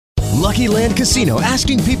Lucky Land Casino,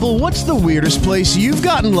 asking people, what's the weirdest place you've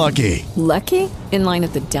gotten lucky? Lucky? In line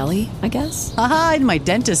at the deli, I guess? Aha, in my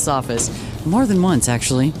dentist's office. More than once,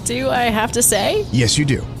 actually. Do I have to say? Yes, you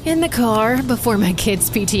do. In the car before my kids'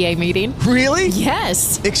 PTA meeting. Really?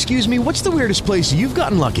 Yes. Excuse me, what's the weirdest place you've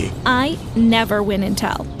gotten lucky? I never win and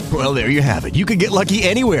tell. Well, there you have it. You can get lucky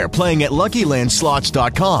anywhere, playing at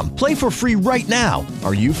LuckyLandSlots.com. Play for free right now.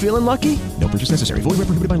 Are you feeling lucky? No purchase necessary. Void where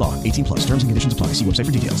prohibited by law. 18 plus. Terms and conditions apply. See website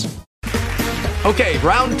for details. Okay,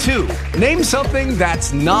 round two. Name something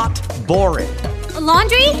that's not boring. A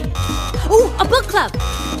laundry? Ooh, a book club.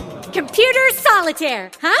 Computer solitaire,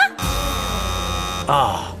 huh?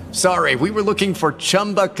 Ah, sorry, we were looking for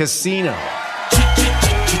Chumba Casino.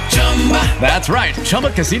 That's right,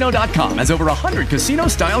 ChumbaCasino.com has over 100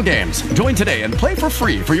 casino-style games. Join today and play for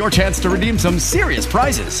free for your chance to redeem some serious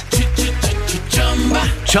prizes.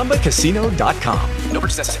 ChumbaCasino.com. No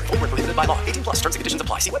purchase necessary. Void where prohibited by law. 18 plus. Terms and conditions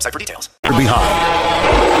apply. See website for details.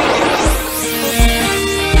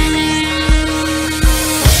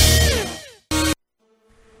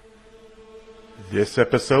 This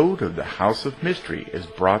episode of the House of Mystery is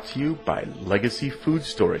brought to you by Legacy Food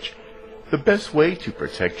Storage. The best way to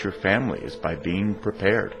protect your family is by being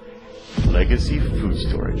prepared.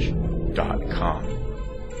 LegacyFoodStorage.com.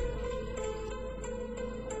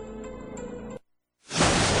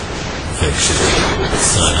 Fiction,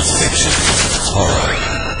 science fiction, horror,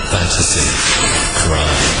 fantasy,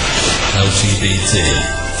 crime, LGBT,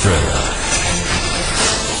 thriller.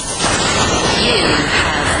 You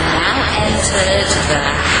have now entered the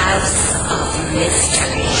House of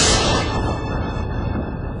Mystery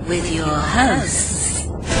with your hosts,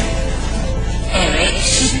 Eric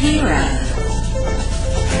Shapiro,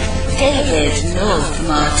 David North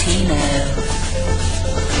Martino,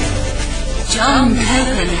 John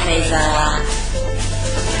Copenhaver,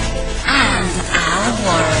 and Al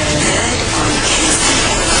Warren. On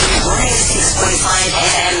KCAA 106.5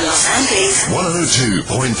 FM Los Angeles,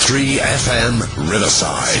 102.3 FM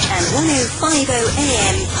Riverside, and 105.0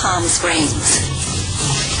 AM Palm Springs.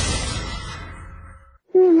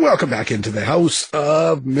 Welcome back into the House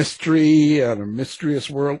of Mystery and a mysterious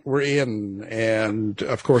world we're in. And,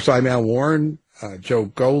 of course, I'm Al Warren. Joe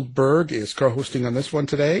Goldberg is co-hosting on this one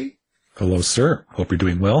today. Hello, sir. Hope you're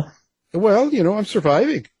doing well. Well, you know, I'm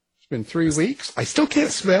surviving. It's been 3 weeks. I still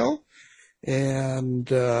can't smell and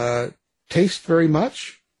taste very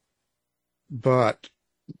much. But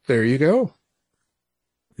there you go.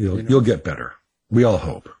 You'll get better. We all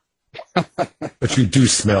hope. But you do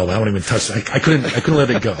smell. I won't even touch it. I couldn't let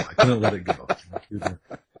it go.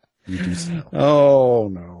 You do smell. Oh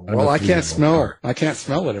no. Well, I can't smell. I can't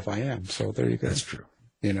smell it if I am. So there you go. That's true.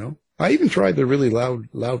 You know, I even tried the really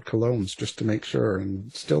loud colognes just to make sure,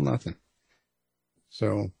 and still nothing.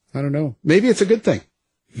 So I don't know. Maybe it's a good thing.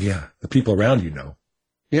 Yeah, the people around you know.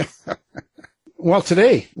 Yeah. Well,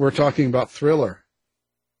 today we're talking about thriller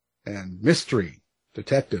and mystery,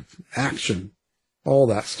 detective, action. All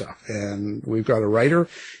that stuff. And we've got a writer.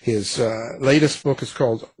 His latest book is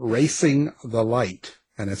called Racing the Light,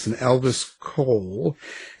 and it's an Elvis Cole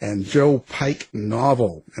and Joe Pike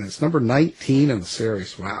novel, and it's number 19 in the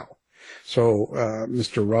series. Wow. So,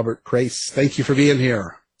 Mr. Robert Crais, thank you for being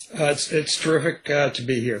here. It's terrific to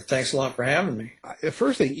be here. Thanks a lot for having me.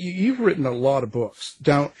 First thing, you've written a lot of books.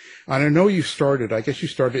 Now, and I know you started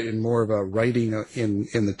in more of a writing in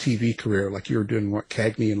the TV career, like you were doing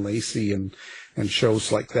Cagney and Lacey and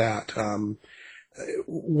shows like that.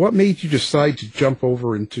 What made you decide to jump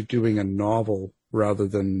over into doing a novel rather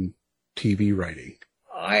than TV writing?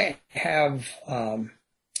 I have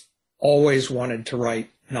always wanted to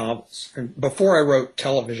write novels. And before I wrote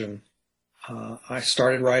television, I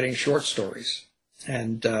started writing short stories,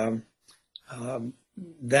 and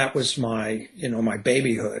that was my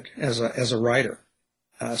babyhood as a writer.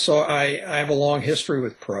 So I have a long history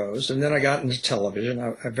with prose, and then I got into television.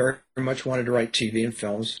 I very much wanted to write TV and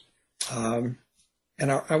films. And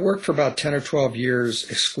I worked for about 10 or 12 years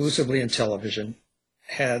exclusively in television,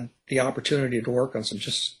 had the opportunity to work on some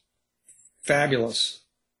just fabulous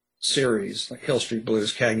series like Hill Street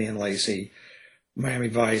Blues, Cagney and Lacey, Miami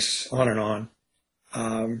Vice, on and on.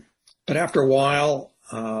 But after a while,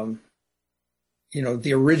 the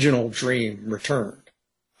original dream returned.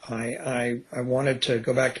 I wanted to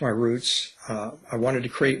go back to my roots. I wanted to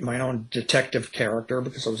create my own detective character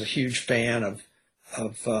because I was a huge fan of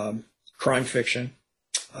crime fiction.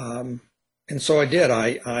 And so I did.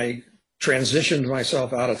 I transitioned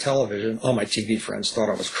myself out of television. All my TV friends thought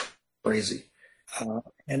I was crazy.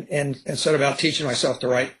 And set about teaching myself to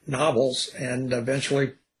write novels, and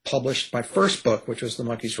eventually published my first book, which was The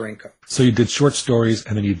Monkey's Raincoat. So you did short stories,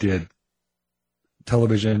 and then you did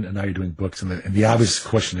television, and now you're doing books. And the obvious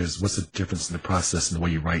question is, what's the difference in the process and the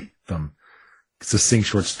way you write from succinct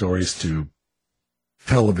short stories to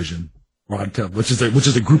television, which is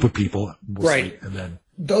a group of people, mostly, right? And then,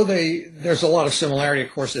 though there's a lot of similarity,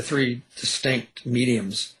 of course, the three distinct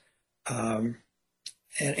mediums and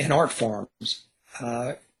art forms.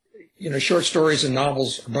 Short stories and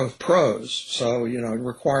novels are both prose, so it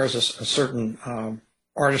requires a certain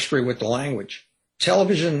artistry with the language.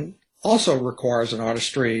 Television also requires an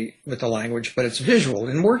artistry with the language, but it's visual.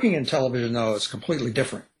 And working in television, though, is completely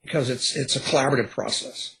different because it's a collaborative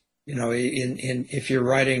process. If you're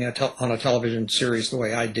writing on a television series the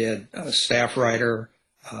way I did, a staff writer,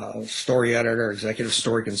 story editor, executive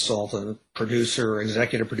story consultant, producer,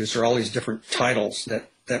 executive producer, all these different titles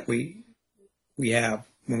that we have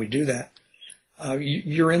when we do that,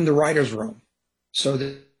 you're in the writer's room. So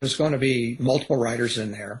there's going to be multiple writers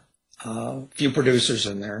in there, a few producers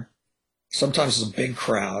in there. Sometimes it's a big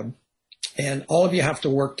crowd, and all of you have to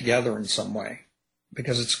work together in some way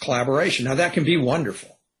because it's collaboration. Now, that can be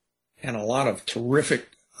wonderful, and a lot of terrific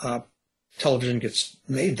television gets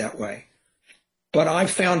made that way. But I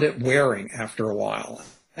found it wearing after a while,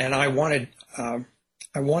 and I wanted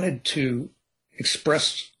to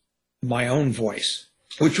express my own voice,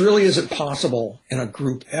 which really isn't possible in a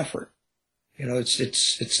group effort.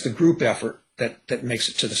 It's the group effort that makes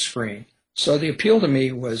it to the screen. So the appeal to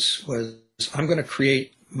me was I'm going to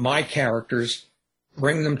create my characters,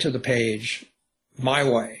 bring them to the page my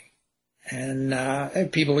way.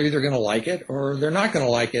 And people are either going to like it or they're not going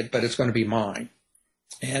to like it, but it's going to be mine.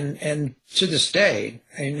 And to this day,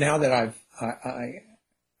 and now that I'm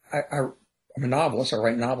a novelist, I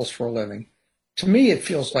write novels for a living. To me, it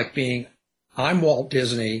feels like I'm Walt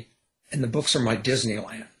Disney and the books are my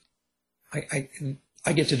Disneyland.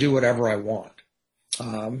 I get to do whatever I want.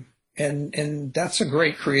 And that's a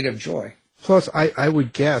great creative joy. Plus, I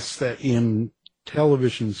would guess that in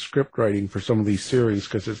television script writing for some of these series,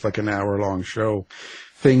 because it's like an hour-long show,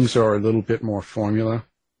 things are a little bit more formula.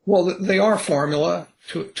 Well, they are formula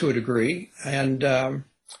to a degree, and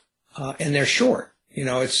they're short.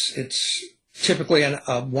 It's typically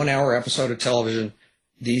a 1 hour episode of television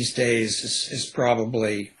these days is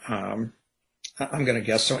probably, I'm going to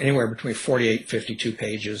guess, so anywhere between 48 and 52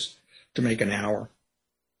 pages to make an hour,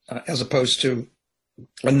 as opposed to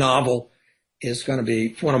a novel is going to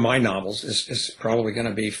be, one of my novels is probably going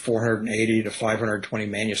to be 480 to 520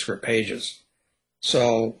 manuscript pages.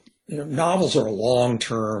 So, novels are a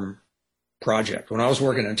long-term project. When I was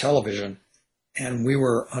working in television and we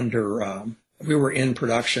were in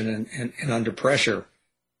production and under pressure,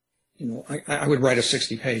 I would write a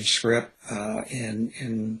 60-page script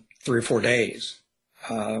in 3 or 4 days.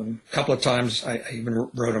 A couple of times I even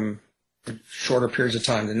wrote them for shorter periods of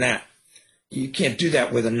time than that. You can't do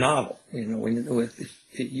that with a novel.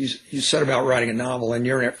 You set about writing a novel and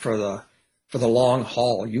you're in it for the long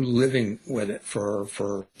haul. You living with it for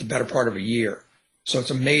the better part of a year. So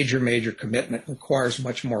it's a major commitment. It requires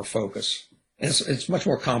much more focus. And it's much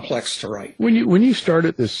more complex to write. When you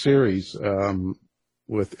started this series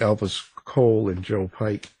with Elvis Cole and Joe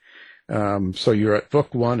Pike, so you're at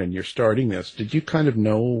book 1 and you're starting this, did you kind of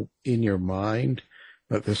know in your mind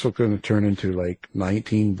that this was going to turn into like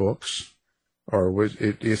 19 books? Or was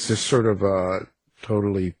it's just sort of a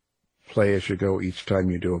totally play as you go each time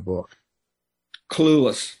you do a book?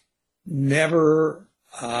 Clueless. Never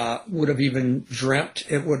would have even dreamt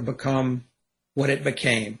it would become what it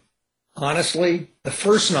became. Honestly, the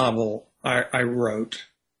first novel I wrote,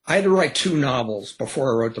 I had to write 2 novels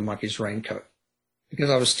before I wrote The Monkey's Raincoat because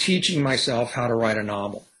I was teaching myself how to write a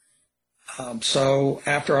novel. So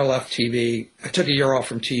after I left TV, I took a year off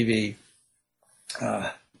from TV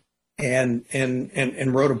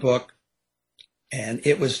and wrote a book, and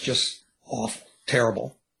it was just awful,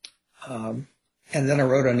 terrible. And then I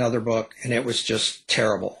wrote another book, and it was just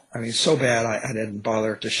terrible. I mean, so bad I didn't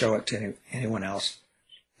bother to show it to anyone else.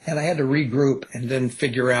 And I had to regroup and then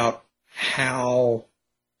figure out how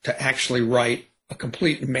to actually write a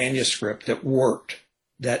complete manuscript that worked,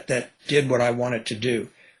 that did what I wanted to do.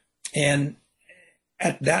 And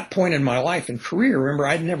at that point in my life and career, remember,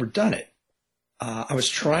 I'd never done it. I was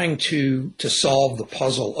trying to solve the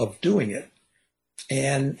puzzle of doing it.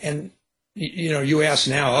 And you ask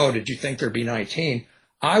now, did you think there'd be 19?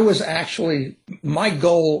 My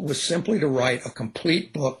goal was simply to write a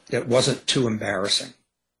complete book that wasn't too embarrassing.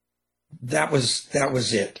 That was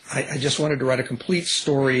it. I just wanted to write a complete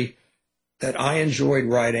story that I enjoyed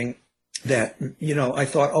writing, that, I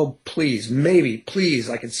thought, please,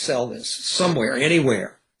 I could sell this somewhere,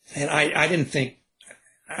 anywhere. And I didn't think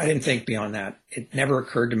beyond that. It never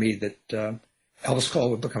occurred to me that Elvis Cole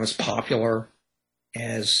would become as popular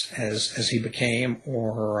as he became,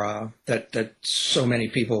 or that so many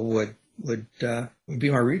people would be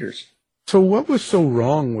my readers. So what was so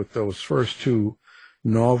wrong with those first two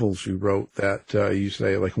novels you wrote that you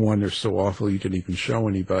say, like, one, they're so awful you didn't even show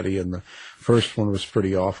anybody, and the first one was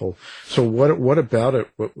pretty awful. So what about it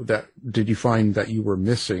that did you find that you were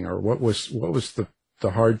missing, or what was the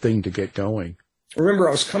hard thing to get going? Remember,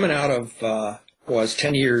 I was coming out of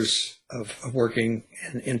 10 years of working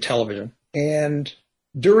in television, and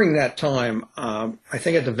during that time, I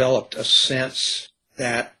think I developed a sense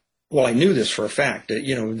that, well, I knew this for a fact, that,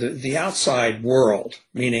 you know, the outside world,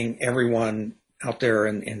 meaning everyone out there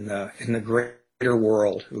in the greater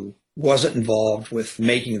world who wasn't involved with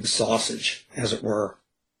making the sausage, as it were,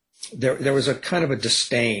 there was a kind of a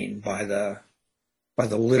disdain by the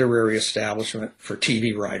literary establishment for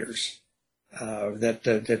TV writers,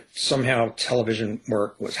 that somehow television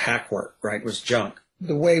work was hack work, right? Was junk.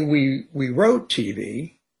 The way we wrote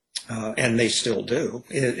TV, and they still do,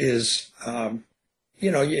 is a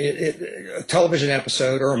television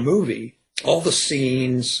episode or a movie, all the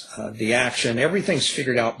scenes, the action, everything's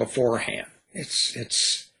figured out beforehand.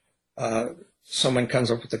 It's someone comes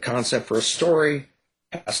up with the concept for a story,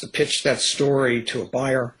 has to pitch that story to a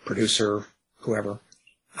buyer, producer, whoever.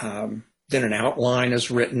 Then an outline is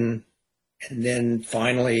written, and then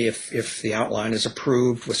finally, if the outline is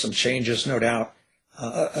approved with some changes, no doubt,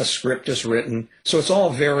 a script is written. So it's all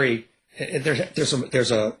very,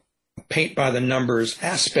 there's a paint by the numbers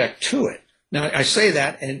aspect to it. Now, I say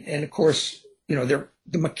that, and of course, you know,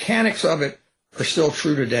 the mechanics of it are still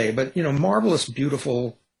true today, but, you know, marvelous,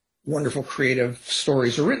 beautiful, wonderful, creative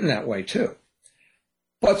stories are written that way too.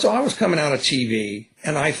 But so I was coming out of TV,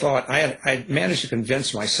 and I thought I managed to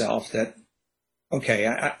convince myself that,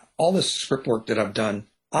 okay, all this script work that I've done,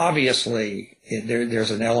 obviously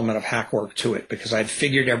there's an element of hack work to it, because I'd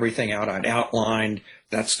figured everything out. I'd outlined,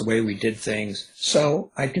 that's the way we did things.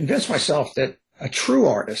 So I convinced myself that a true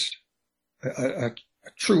artist, a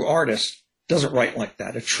true artist doesn't write like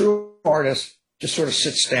that. A true artist just sort of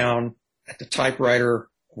sits down at the typewriter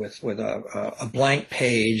with a blank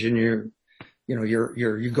page, and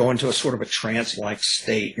you go into a sort of a trance-like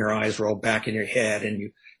state. Your eyes roll back in your head,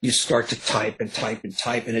 and you start to type and type and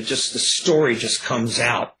type, and the story just comes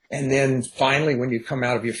out. And then finally, when you come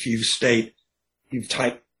out of your fugue state, you've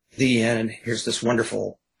typed the end, and here's this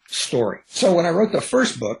wonderful story. So when I wrote the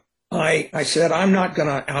first book, I said, I'm not going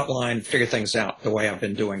to outline, figure things out the way I've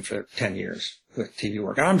been doing for 10 years with TV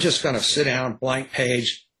work. I'm just going to sit down, blank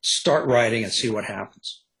page, start writing, and see what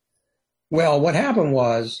happens. Well, what happened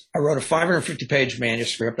was I wrote a 550-page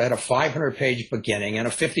manuscript. I had a 500-page beginning and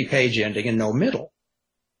a 50-page ending and no middle.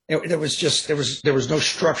 There was no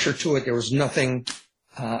structure to it. There was nothing.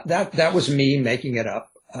 That was me making it up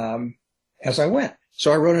as I went.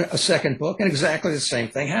 So I wrote a second book, and exactly the same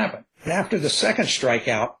thing happened. And after the second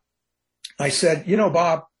strikeout, I said, you know,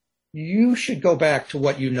 Bob, you should go back to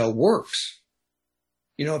what you know works.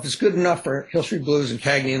 You know, if it's good enough for Hill Street Blues and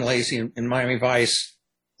Cagney and Lacey and Miami Vice,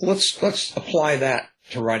 let's apply that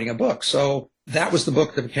to writing a book. So that was the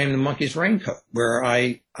book that became The Monkey's Raincoat, where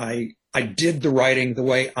I did the writing the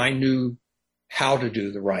way I knew how to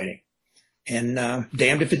do the writing. And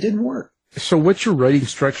damned if it didn't work. So what's your writing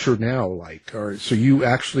structure now like? Or so you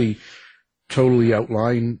actually totally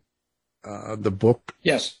outline the book?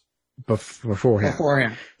 Yes. Beforehand.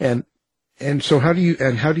 Beforehand. And so how do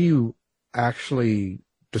you actually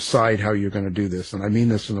decide how you're going to do this? And I mean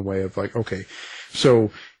this in the way of like, okay, so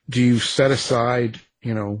do you set aside,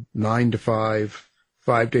 9 to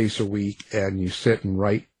 5 days a week, and you sit and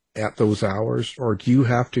write at those hours, or do you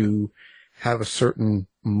have to have a certain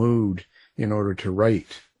mood in order to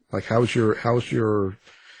write? Like, how's your,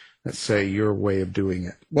 let's say, your way of doing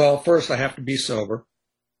it? Well, first I have to be sober.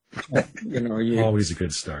 Always a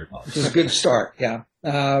good start. It's a good start. Yeah.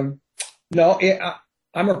 No,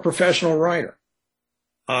 I'm a professional writer.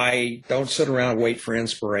 I don't sit around and wait for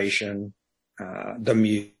inspiration, the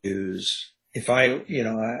muse. If I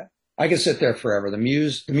can sit there forever. The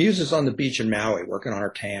muse is on the beach in Maui working on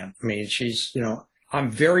her tan. I mean, she's,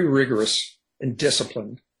 I'm very rigorous and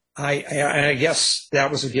disciplined. I guess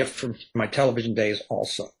that was a gift from my television days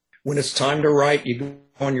also. When it's time to write, you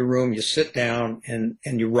go in your room, you sit down and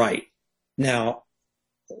you write. Now,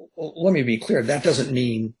 let me be clear. That doesn't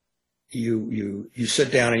mean you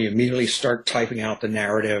sit down and you immediately start typing out the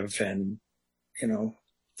narrative and,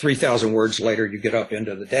 3,000 words later you get up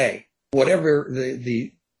into the day. Whatever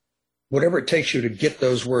whatever it takes you to get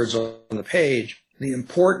those words on the page, the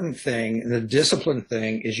important thing and the disciplined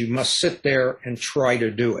thing is you must sit there and try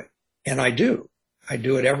to do it. And I do. I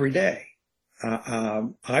do it every day.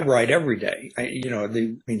 I write every day.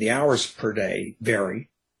 The hours per day vary,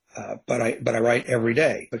 but I write every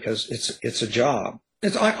day because it's a job.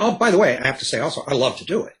 By the way, I have to say also, I love to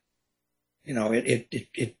do it.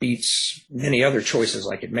 It beats many other choices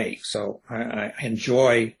I could make. So I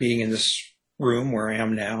enjoy being in this room where I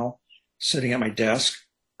am now, sitting at my desk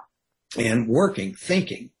and working,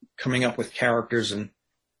 thinking, coming up with characters and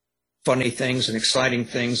funny things and exciting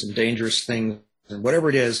things and dangerous things and whatever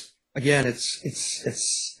it is. Again,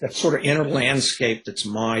 it's that sort of inner landscape that's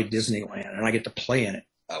my Disneyland, and I get to play in it.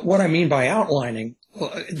 What I mean by outlining,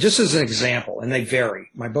 just as an example, and they vary.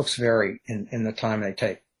 My books vary in the time they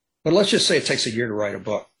take. But let's just say it takes a year to write a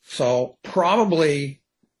book. So probably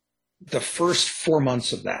the first 4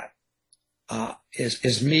 months of that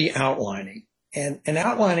is me outlining. And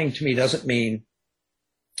outlining to me doesn't mean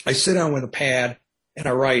I sit down with a pad and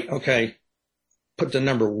I write, okay, put the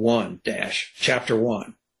number 1 dash, chapter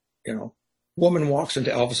 1. Woman walks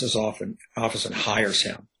into Elvis's office and hires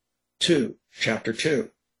him. 2, chapter 2.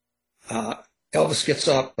 Elvis gets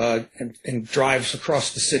up and drives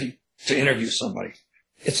across the city to interview somebody.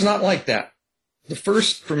 It's not like that. The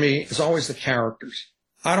first for me is always the characters.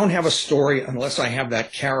 I don't have a story unless I have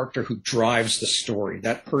that character who drives the story,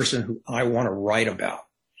 that person who I want to write about.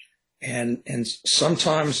 And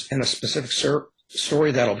sometimes in a specific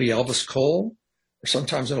story, that'll be Elvis Cole, or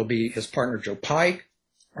sometimes it'll be his partner Joe Pike,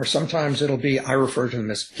 or sometimes it'll be, I refer to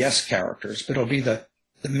them as guest characters, but it'll be the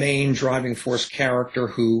main driving force character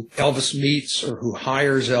who Elvis meets or who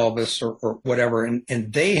hires Elvis or whatever.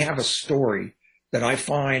 And they have a story that I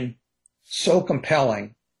find so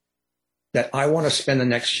compelling that I want to spend the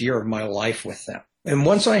next year of my life with them. And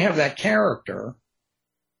once I have that character,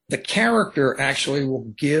 the character actually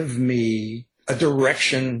will give me a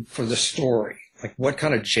direction for the story. Like, what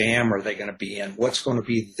kind of jam are they going to be in? What's going to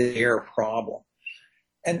be their problem?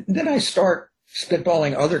 And then I start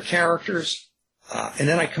spitballing other characters, and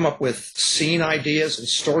then I come up with scene ideas and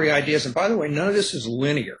story ideas. And by the way, none of this is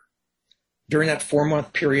linear. During that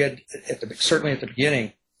 4-month period, certainly at the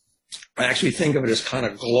beginning, I actually think of it as kind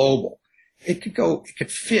of global. It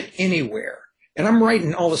could fit anywhere. And I'm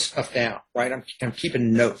writing all this stuff down, right? I'm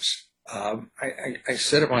keeping notes. I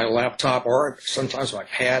sit at my laptop or sometimes my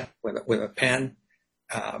pad with a pen,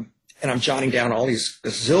 and I'm jotting down all these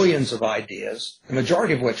gazillions of ideas, the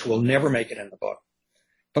majority of which will never make it in the book.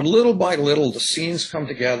 But little by little, the scenes come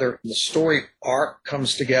together, the story arc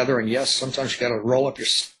comes together, and yes, sometimes you got to roll up your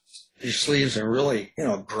sleeves and really,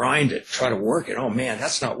 grind it, try to work it. Oh man,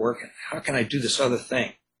 that's not working. How can I do this other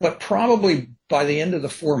thing? But probably by the end of the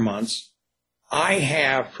 4 months, I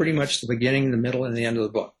have pretty much the beginning, the middle, and the end of the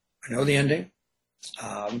book. I know the ending.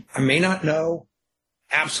 I may not know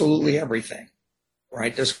absolutely everything,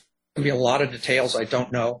 right? There's going to be a lot of details I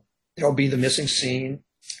don't know. There'll be the missing scene,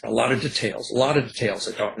 a lot of details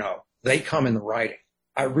I don't know. They come in the writing.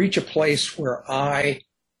 I reach a place where I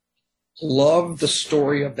love the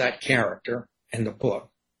story of that character in the book,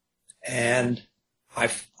 and I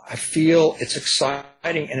feel it's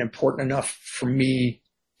exciting and important enough for me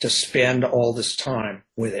to spend all this time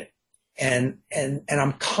with it. And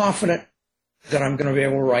I'm confident that I'm going to be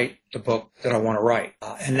able to write the book that I want to write.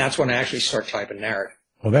 And that's when I actually start typing narrative.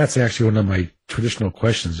 Well, that's actually one of my traditional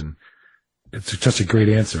questions, and it's such a great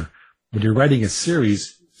answer. When you're writing a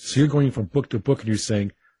series, so you're going from book to book and you're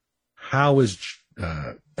saying, how is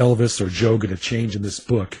Elvis or Joe going to change in this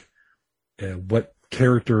book? What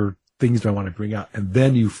character things do I want to bring out? And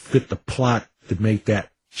then you fit the plot to make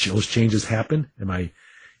those changes happen. Am I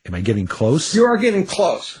getting close? You are getting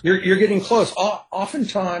close. You're getting close.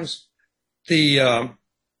 Oftentimes, the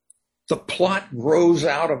plot grows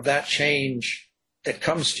out of that change that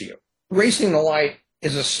comes to you. Racing the Light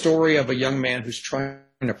is a story of a young man who's trying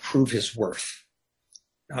to prove his worth.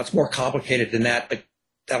 Now, it's more complicated than that, but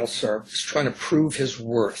that'll serve. He's trying to prove his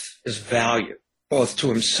worth, his value, both to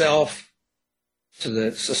himself, to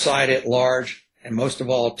the society at large, and most of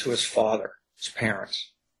all, to his father, his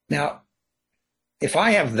parents. Now, if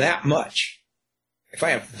I have that much,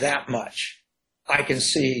 I can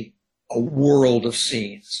see a world of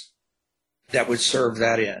scenes that would serve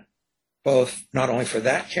that in, both not only for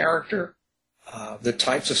that character, the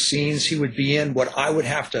types of scenes he would be in, what I would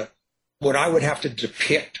have to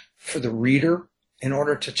depict for the reader in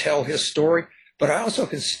order to tell his story, but I also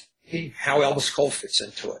can see how Elvis Cole fits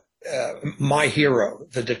into it. My hero,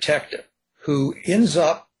 the detective, who ends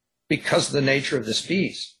up, because of the nature of this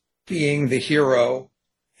piece, being the hero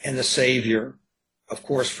and the savior, of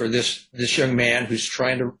course, for this young man who's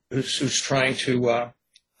trying to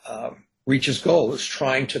reach his goal, who's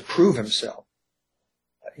trying to prove himself.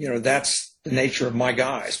 That's the nature of my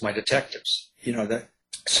guys, my detectives.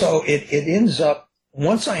 So it ends up,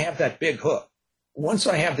 once I have that big hook, once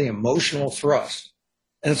I have the emotional thrust,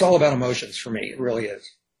 and it's all about emotions for me, it really is.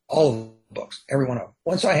 All of the books, every one of them.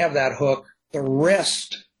 Once I have that hook, the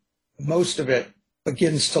rest, most of it,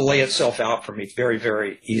 begins to lay itself out for me very,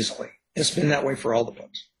 very easily. It's been that way for all the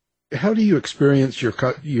books. How do you experience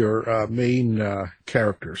your main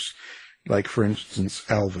characters? Like, for instance,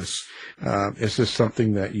 Elvis. Is this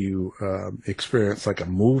something that you experience like a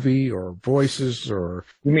movie or voices or?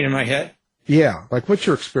 You mean in my head? Yeah. Like, what's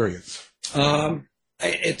your experience?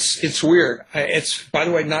 It's weird. It's, by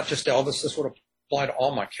the way, not just Elvis. This would apply to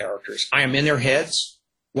all my characters. I am in their heads,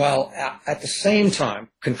 while at the same time,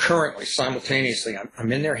 concurrently, simultaneously,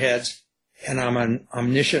 I'm in their heads, and I'm an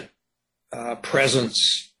omniscient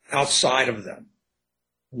presence outside of them,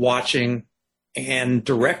 watching and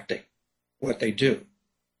directing what they do.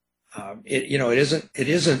 It isn't.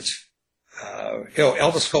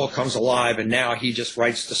 Elvis Cole comes alive, and now he just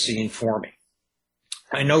writes the scene for me.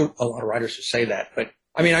 I know a lot of writers who say that, but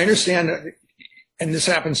I mean, I understand that, and this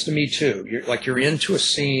happens to me too. You're into a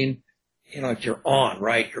scene, like you're on,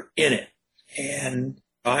 right? You're in it, and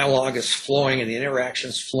dialogue is flowing, and the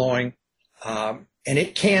interaction's flowing, and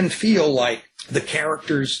it can feel like the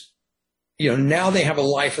characters, now they have a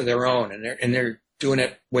life of their own, and they're doing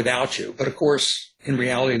it without you. But of course, in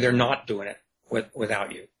reality, they're not doing it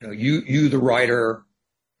without you. You the writer,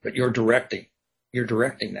 but you're directing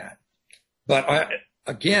that. But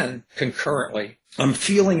again, concurrently, I'm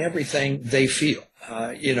feeling everything they feel.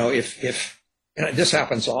 If and this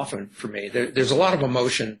happens often for me, there's a lot of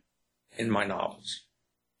emotion in my novels,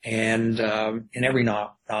 and in every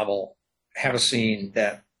novel, have a scene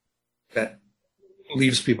that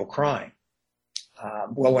leaves people crying.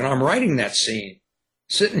 Well, when I'm writing that scene,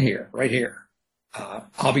 sitting here, right here,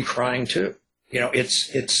 I'll be crying too.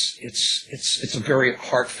 It's a very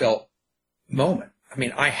heartfelt moment. I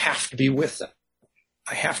mean, I have to be with them.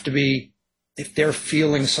 I have to be, if they're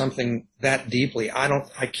feeling something that deeply,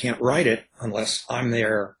 I can't write it unless I'm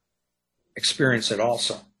there, experience it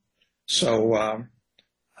also. So,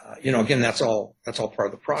 again, that's all part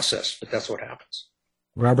of the process, but that's what happens.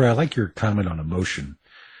 Robert, I like your comment on emotion.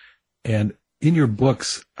 And in your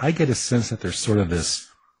books, I get a sense that there's sort of this,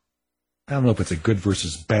 I don't know if it's a good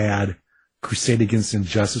versus bad crusade against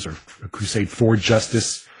injustice or a crusade for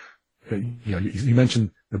justice. You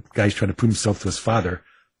mentioned the guy's trying to prove himself to his father.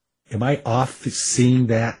 Am I off seeing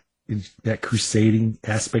that crusading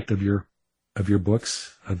aspect of your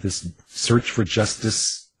books, of this search for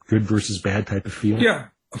justice, good versus bad type of feeling? Yeah,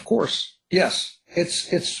 of course. Yes.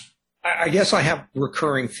 I guess I have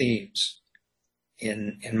recurring themes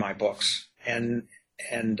in my books. And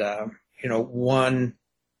one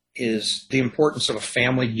is the importance of a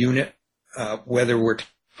family unit, whether we're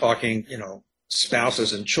talking,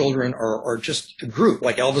 spouses and children or just a group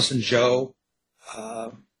like Elvis and Joe.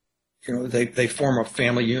 They form a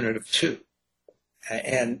family unit of two.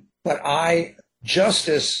 But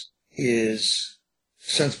justice is,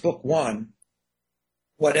 since book one,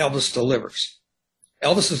 what Elvis delivers.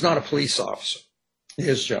 Elvis is not a police officer. He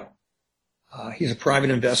is Joe. He's a private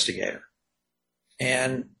investigator.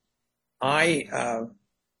 And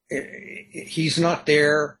he's not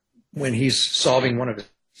there when he's solving one of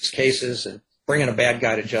his cases and bringing a bad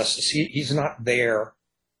guy to justice. He's not there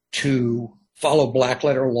to follow black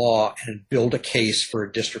letter law and build a case for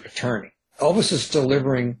a district attorney. Elvis is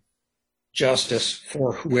delivering justice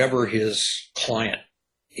for whoever his client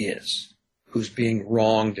is, who's being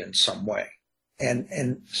wronged in some way.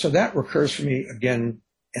 And so that recurs for me again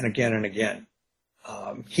and again and again.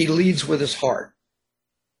 He leads with his heart.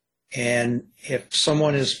 And if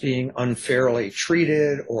someone is being unfairly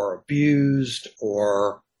treated or abused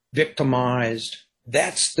or victimized,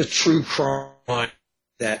 that's the true crime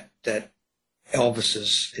that Elvis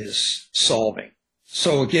is solving.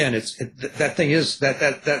 So again, that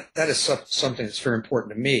is something that's very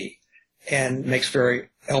important to me and makes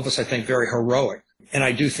Elvis, I think, very heroic. And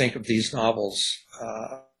I do think of these novels,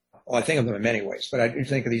 I think of them in many ways, but I do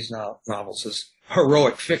think of these novels as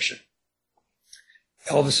heroic fiction.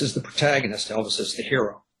 Elvis is the protagonist. Elvis is the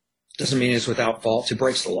hero. Doesn't mean he's without faults. He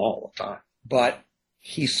breaks the law all the time. But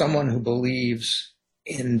he's someone who believes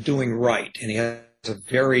in doing right, and he has a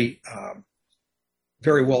very,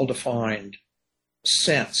 very well-defined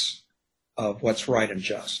sense of what's right and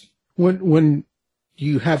just. When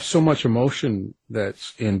you have so much emotion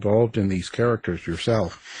that's involved in these characters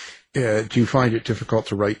yourself, do you find it difficult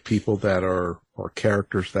to write people that are, or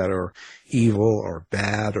characters that are evil or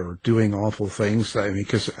bad or doing awful things? I mean,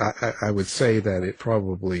 because I would say that it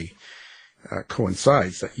probably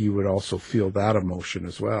coincides that you would also feel that emotion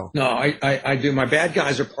as well. No, I do. My bad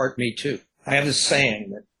guys are part me too. I have this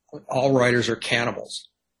saying that all writers are cannibals.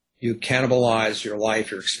 You cannibalize your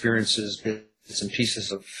life, your experiences, bits and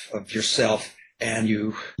pieces of yourself, and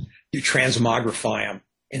you transmogrify them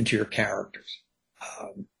into your characters.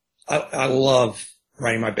 I love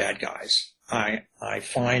writing my bad guys. I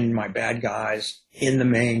find my bad guys in the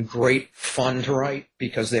main great fun to write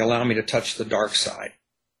because they allow me to touch the dark side.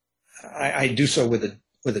 I do so with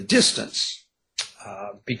a distance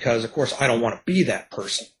because, of course, I don't want to be that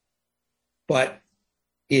person. But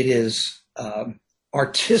it is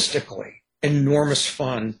artistically enormous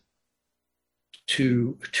fun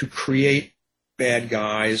to create bad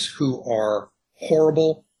guys who are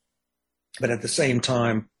horrible, but at the same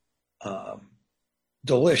time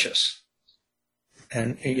delicious.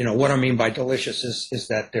 And what I mean by delicious is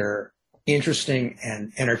that they're interesting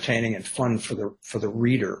and entertaining and fun for the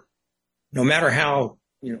reader, no matter how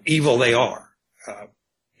evil they are.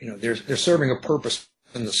 They're serving a purpose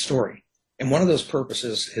in the story, and one of those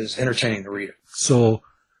purposes is entertaining the reader. So,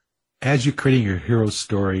 as you're creating your hero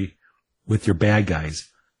story with your bad guys,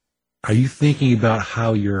 are you thinking about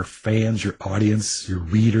how your fans, your audience, your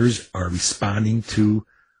readers are responding to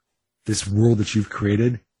this world that you've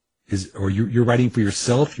created? You're writing for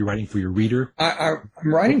yourself? You're writing for your reader? I'm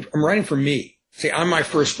writing for me. See, I'm my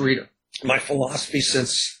first reader. My philosophy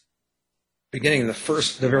since beginning of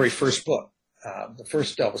the very first book, the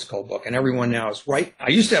first Elvis Cole book, and everyone now is write.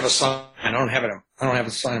 I used to have a sign. I don't have a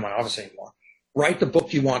sign in my office anymore. Write the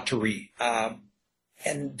book you want to read,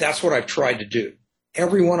 and that's what I've tried to do.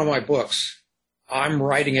 Every one of my books, I'm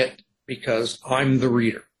writing it because I'm the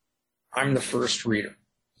reader. I'm the first reader.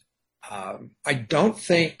 I don't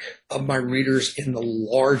think of my readers in the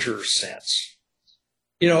larger sense.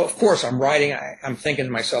 Of course, I'm writing. I'm thinking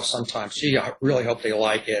to myself sometimes, gee, I really hope they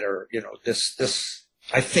like it, or this.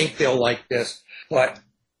 I think they'll like this, but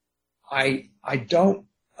I don't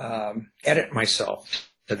edit myself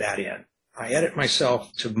to that end. I edit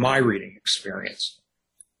myself to my reading experience.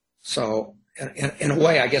 So, in a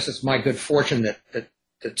way, I guess it's my good fortune that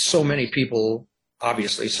so many people,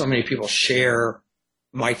 obviously, share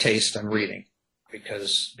my taste in reading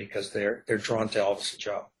because they're drawn to Elvis and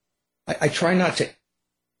Joe. I try not to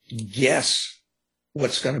guess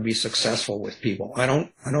what's going to be successful with people. I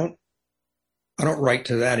don't write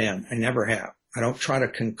to that end. I never have. I don't try to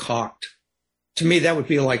concoct. To me, that would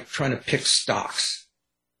be like trying to pick stocks,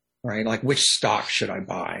 right? Like, which stock should I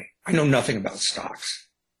buy? I know nothing about stocks.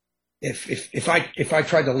 If I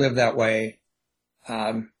tried to live that way,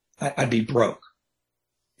 I'd be broke.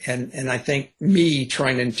 And I think me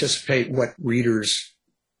trying to anticipate what readers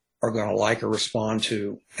are going to like or respond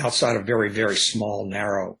to outside of very, very small,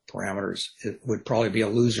 narrow parameters, it would probably be a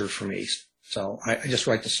loser for me. So I just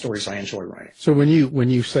write the stories I enjoy writing. So when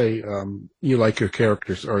you say you like your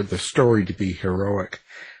characters or the story to be heroic,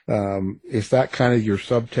 is that kind of your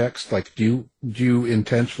subtext? Like, do you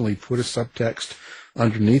intentionally put a subtext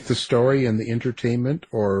underneath the story and the entertainment,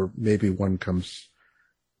 or maybe one comes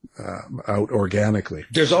out organically?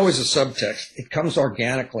 There's always a subtext. It comes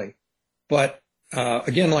organically. But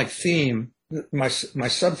again, like theme, my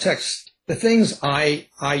subtext, the things I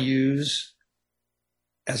use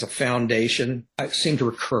as a foundation, seem to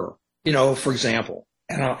recur. For example,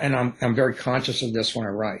 and I'm very conscious of this when I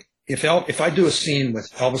write. If I do a scene with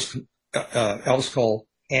Elvis Cole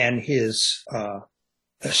and his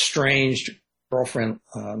estranged girlfriend,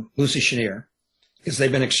 Lucy Chenier, because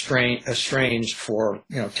they've been estranged for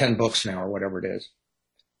 10 books now or whatever it is.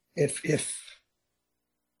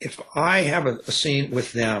 If I have a scene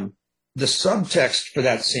with them, the subtext for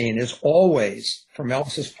that scene is always, from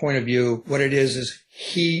Elvis's point of view, what it is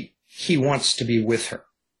he wants to be with her.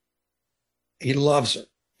 He loves her,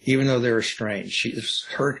 even though they're estranged. She is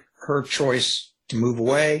her choice to move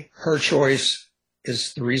away. Her choice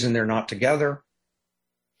is the reason they're not together.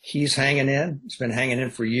 He's hanging in. He's been hanging in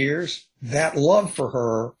for years. That love for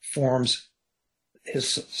her forms his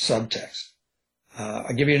subtext.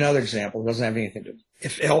 I'll give you another example. It doesn't have anything to do.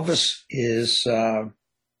 If Elvis is,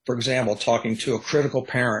 for example, talking to a critical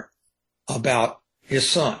parent about his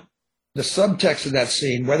son, the subtext of that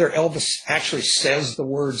scene, whether Elvis actually says the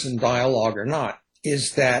words in dialogue or not,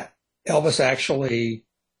 is that Elvis actually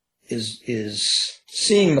is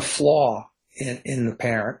seeing the flaw in the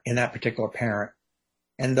parent, in that particular parent.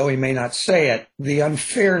 And though he may not say it, the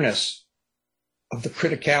unfairness of the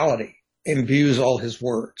criticality imbues all his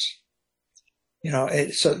words.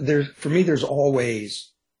 So for me, there's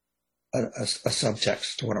always a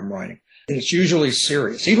subtext to what I'm writing. And it's usually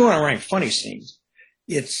serious. Even when I'm writing funny scenes,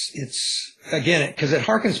 it's again, because it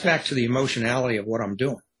harkens back to the emotionality of what I'm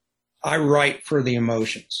doing. I write for the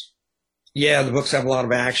emotions. Yeah, the books have a lot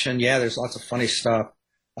of action. Yeah, there's lots of funny stuff.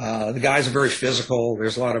 The guys are very physical.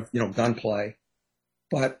 There's a lot of, gunplay.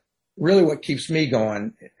 But really what keeps me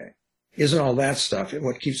going isn't all that stuff.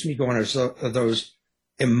 What keeps me going is those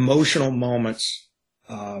emotional moments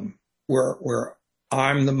where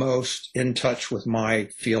I'm the most in touch with my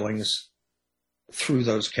feelings through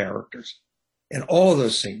those characters. And all of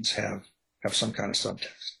those scenes have some kind of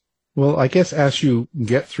subtext. Well, I guess as you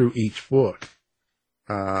get through each book,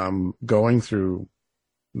 going through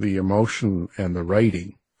the emotion and the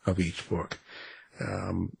writing of each book,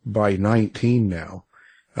 by 19 now,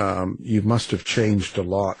 you must have changed a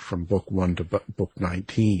lot from book 1 to book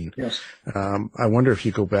 19. Yes. I wonder if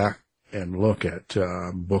you go back and look at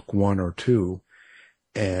book 1 or 2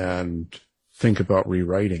 and think about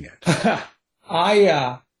rewriting it.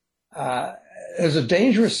 There's a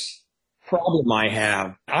dangerous problem I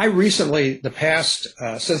have. I recently,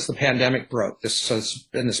 since the pandemic broke,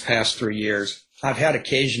 in this past 3 years, I've had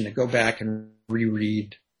occasion to go back and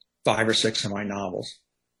reread 5 or 6 of my novels,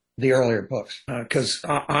 the earlier books, because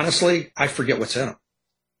honestly, I forget what's in them.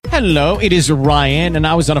 Hello, it is Ryan, and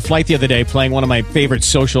I was on a flight the other day playing one of my favorite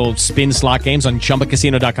social spin slot games on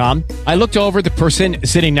ChumbaCasino.com. I looked over at the person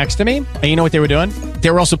sitting next to me, and you know what they were doing? They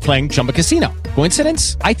were also playing Chumba Casino.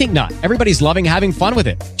 Coincidence? I think not. Everybody's loving having fun with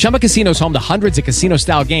it. Chumba Casino is home to hundreds of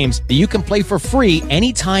casino-style games that you can play for free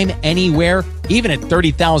anytime, anywhere, even at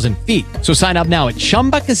 30,000 feet. So sign up now at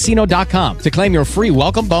ChumbaCasino.com to claim your free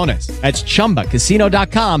welcome bonus. That's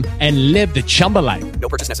ChumbaCasino.com and live the Chumba life. No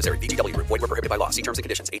purchase necessary. VGW. Void where prohibited by law. See terms and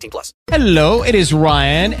conditions. 18+. Hello, it is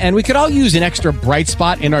Ryan, and we could all use an extra bright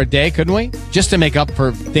spot in our day, couldn't we? Just to make up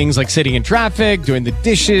for things like sitting in traffic, doing the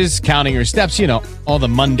dishes, counting your steps, all the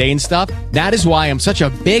mundane stuff. That is why I'm such a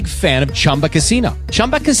big fan of Chumba Casino.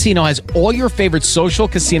 Chumba Casino has all your favorite social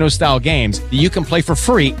casino-style games that you can play for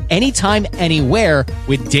free anytime, anywhere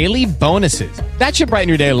with daily bonuses. That should brighten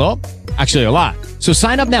your day a little. Actually, a lot. So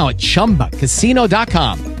sign up now at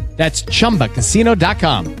ChumbaCasino.com. That's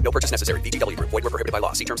ChumbaCasino.com. No purchase necessary. VGW. Void where prohibited by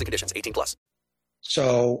law. See terms and conditions. 18+.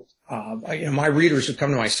 So, my readers who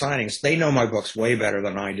come to my signings, they know my books way better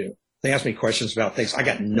than I do. They ask me questions about things. I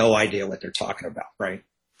got no idea what they're talking about, right?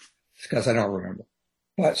 It's because I don't remember.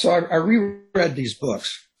 But so I reread these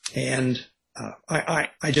books, and I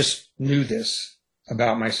just knew this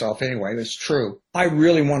about myself anyway. It's true. I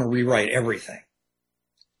really want to rewrite everything.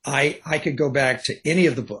 I could go back to any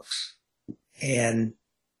of the books and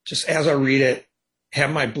just as I read it, have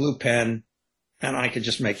my blue pen, and I could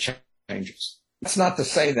just make changes. That's not to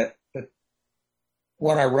say that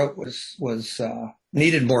what I wrote was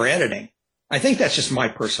needed more editing. I think that's just my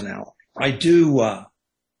personality. I do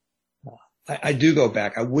go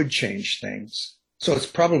back. I would change things. So it's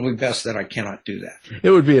probably best that I cannot do that. It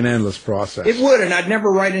would be an endless process. It would, and I'd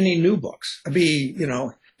never write any new books. I'd be,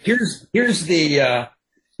 here's the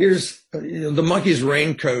Monkey's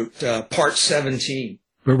Raincoat, part 17.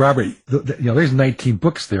 But Robert, there's 19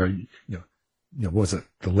 books there. What was it?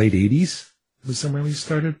 The late 80s was somewhere we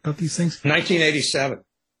started about these things? 1987.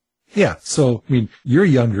 Yeah. So, you're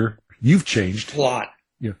younger. You've changed. A lot.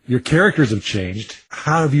 Your characters have changed.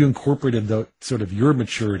 How have you incorporated the sort of your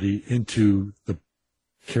maturity into the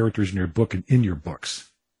characters in your book and in your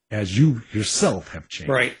books as you yourself have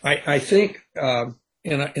changed? Right. I think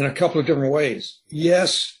in a couple of different ways.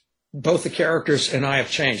 Yes, both the characters and I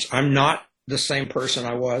have changed. I'm not the same person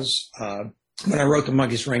I was when I wrote The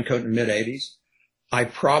Monkey's Raincoat in the mid-'80s. I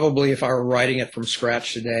probably, if I were writing it from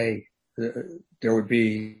scratch today, it would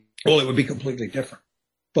be completely different.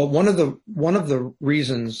 But one of the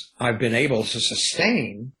reasons I've been able to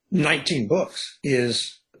sustain 19 books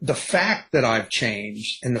is the fact that I've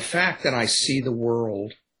changed and the fact that I see the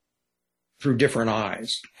world through different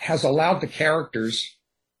eyes has allowed the characters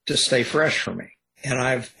to stay fresh for me. And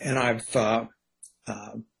I've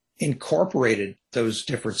incorporated those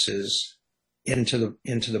differences into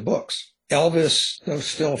the books. Elvis, though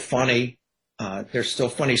still funny, there's still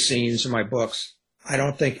funny scenes in my books. I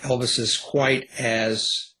don't think Elvis is quite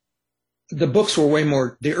as,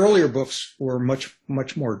 the earlier books were much,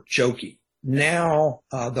 much more jokey. Now,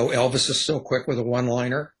 though Elvis is still quick with a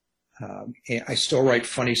one-liner, I still write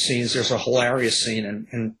funny scenes. There's a hilarious scene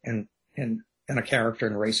in a character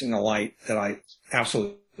in Racing the Light that I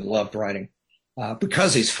absolutely loved writing.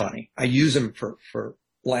 Because he's funny. I use him for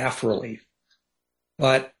laugh relief.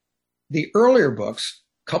 But the earlier books,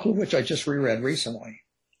 a couple of which I just reread recently,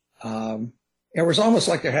 it was almost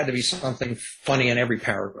like there had to be something funny in every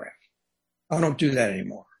paragraph. I don't do that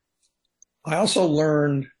anymore. I also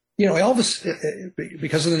learned, Elvis,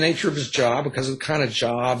 because of the nature of his job, because of the kind of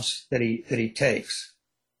jobs that he takes,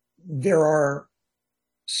 there are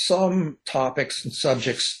some topics and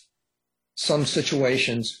subjects, some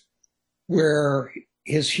situations where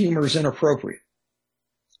his humor is inappropriate.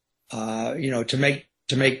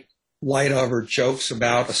 To make light of or jokes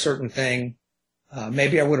about a certain thing.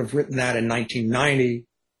 Maybe I would have written that in 1990,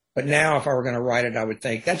 but now if I were going to write it, I would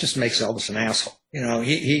think that just makes Elvis an asshole.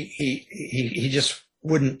 He just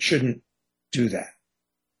shouldn't do that.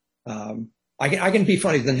 I can be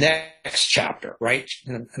funny the next chapter, right?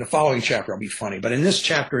 In the following chapter, I'll be funny. But in this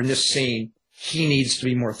chapter, in this scene, he needs to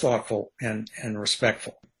be more thoughtful and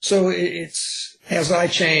respectful. So it's, as I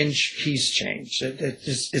change, he's changed.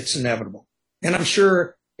 It's inevitable. And I'm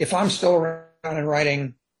sure if I'm still around and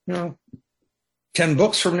writing, 10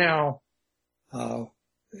 books from now,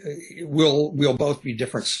 we'll both be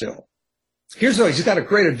different still. He's got a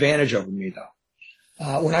great advantage over me,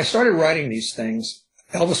 though. When I started writing these things,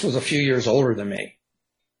 Elvis was a few years older than me.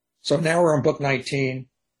 So now we're on book 19.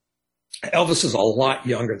 Elvis is a lot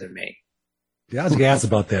younger than me. Yeah, I was going to ask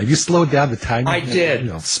about that. Have you slowed down the time? I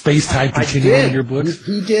did. Space-time continuum in your books?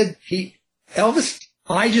 He did. Elvis,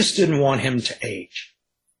 I just didn't want him to age.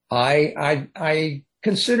 I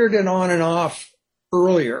considered it on and off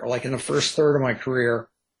earlier, like in the first third of my career.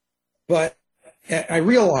 But I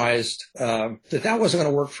realized that wasn't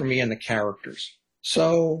going to work for me and the characters.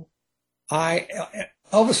 So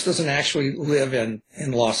Elvis doesn't actually live in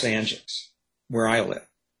Los Angeles, where I live.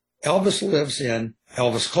 Elvis lives in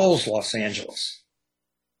Elvis Cole's Los Angeles,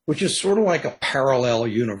 which is sort of like a parallel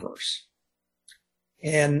universe.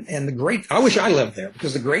 And I wish I lived there,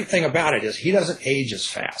 because the great thing about it is he doesn't age as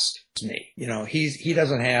fast as me. He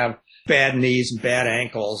doesn't have bad knees and bad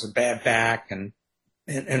ankles and bad back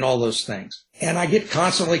and all those things. And I get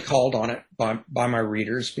constantly called on it by my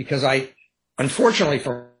readers, because unfortunately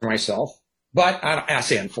for myself, but I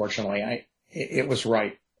say unfortunately, it was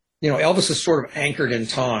right. Elvis is sort of anchored in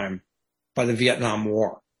time by the Vietnam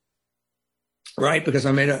War, right? Because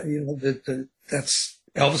I mean, that's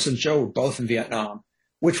Elvis and Joe were both in Vietnam,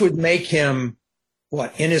 which would make him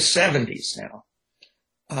in his 70s now.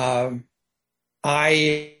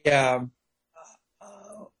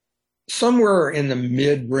 Somewhere in the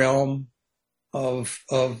mid realm of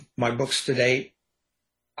my books to date,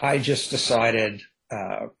 I just decided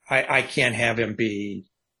I can't have him be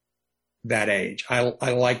that age. I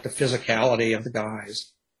like the physicality of the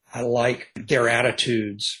guys. I like their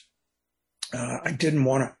attitudes. I didn't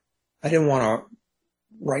want to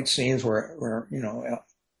write scenes where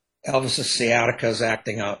Elvis's sciatica is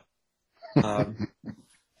acting up.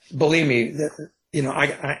 Believe me,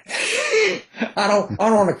 I don't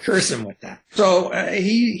want to curse him with that. So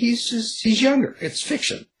he's younger. It's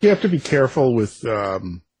fiction. You have to be careful with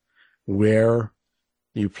where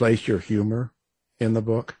you place your humor in the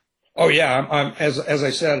book. Oh yeah, as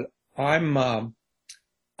I said, I'm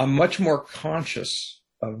much more conscious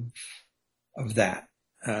of that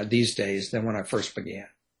these days than when I first began.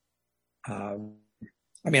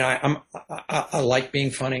 I mean, I like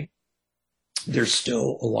being funny. There's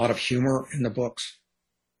still a lot of humor in the books,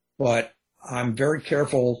 but I'm very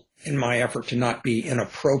careful in my effort to not be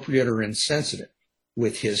inappropriate or insensitive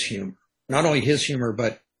with his humor. Not only his humor,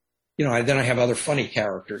 but then I have other funny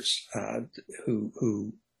characters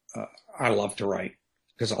who I love to write,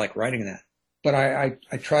 because I like writing that. But I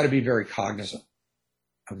try to be very cognizant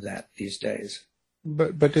of that these days.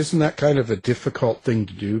 But isn't that kind of a difficult thing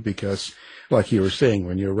to do? Because, like you were saying,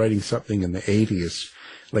 when you're writing something in the 80s,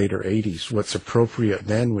 later 80s, what's appropriate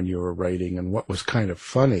then when you were writing and what was kind of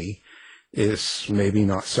funny is maybe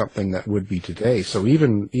not something that would be today. So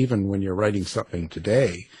even when you're writing something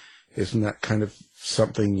today, isn't that kind of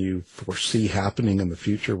something you foresee happening in the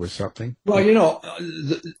future with something? Well,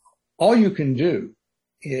 all you can do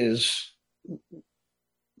is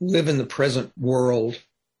live in the present world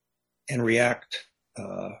and react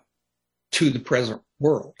to the present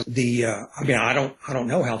world. I don't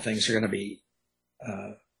know how things are going to be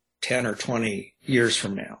 10 or 20 years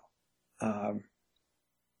from now.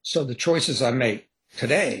 So the choices I make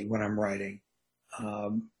today when I'm writing,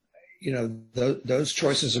 those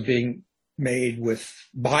choices are being made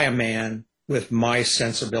by a man with my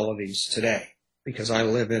sensibilities today, because I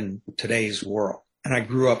live in today's world. And I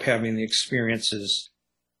grew up having the experiences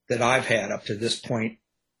that I've had up to this point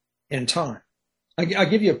in time. I'll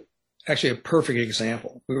give you actually a perfect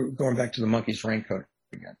example. We were going back to the monkey's raincoat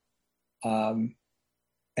again.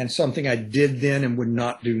 And something I did then and would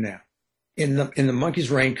not do now. In the monkey's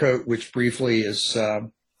raincoat, which briefly is a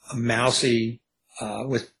mousy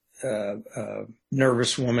with a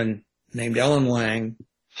nervous woman named Ellen Lang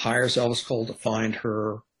hires Elvis Cole to find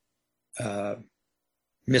her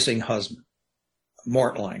missing husband,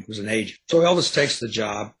 Mort Lang, who's an agent. So Elvis takes the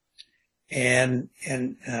job and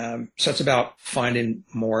sets about finding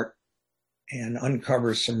Mort. and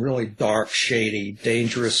uncovers some really dark, shady,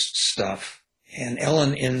 dangerous stuff. And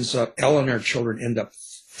Ellen and her children end up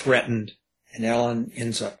threatened, and Ellen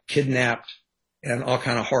ends up kidnapped, and all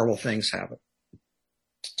kind of horrible things happen.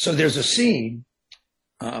 So there's a scene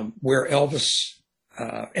where Elvis,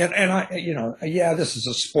 and I, this is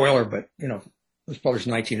a spoiler, but, it was published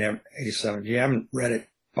in 1987. If you haven't read it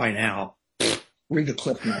by now, read the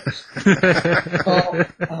clip notes.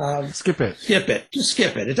 Skip it. Just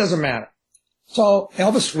skip it. It doesn't matter. So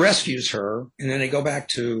Elvis rescues her, and then they go back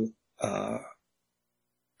to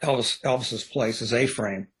Elvis's place, his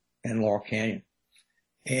A-frame in Laurel Canyon.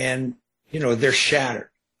 And, they're shattered.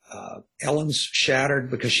 Ellen's shattered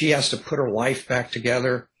because she has to put her life back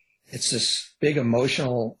together. It's this big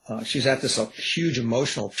emotional, she's at this huge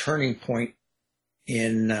emotional turning point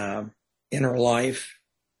in her life.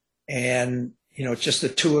 And, it's just the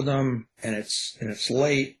two of them, and it's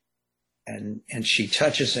late, and she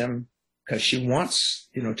touches him because she wants,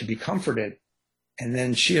 to be comforted. And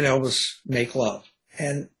then she and Elvis make love.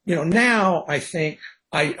 And, now I think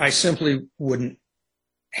I simply wouldn't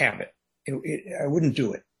have it. I wouldn't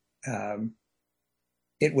do it.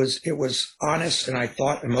 It was honest, and I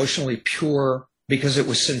thought emotionally pure because it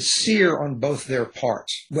was sincere on both their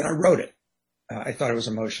parts. When I wrote it, I thought it was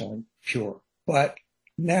emotionally pure. But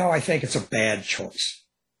now I think it's a bad choice.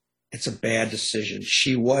 It's a bad decision.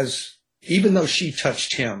 Even though she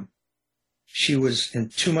touched him, she was in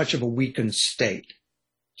too much of a weakened state.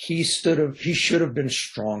 He should have been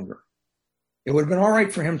stronger. It would have been all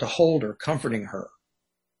right for him to hold her, comforting her.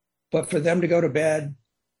 But for them to go to bed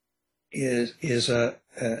is a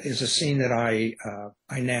scene that I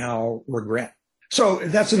now regret. So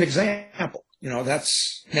that's an example.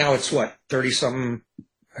 It's what, 30-something,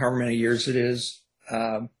 however many years it is,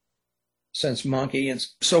 since Monkey. And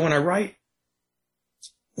so when I write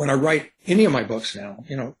any of my books now,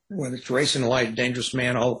 whether it's Racing the Light, Dangerous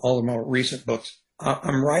Man, all the more recent books,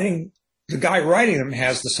 I'm writing, the guy writing them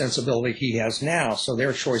has the sensibility he has now. So there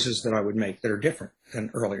are choices that I would make that are different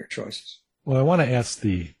than earlier choices. Well, I want to ask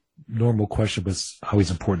the normal question, but it's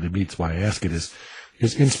always important to me. It's why I ask it is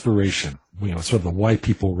inspiration, sort of the why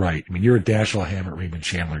people write. I mean, you're a Dashiell Hammett, Raymond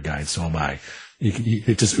Chandler guy, and so am I.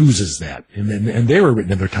 It just oozes that. And they were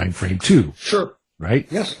written in their time frame too. Sure. Right?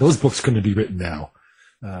 Yes. Those books couldn't be written now.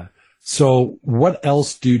 So what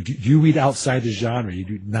else do you read outside the genre? You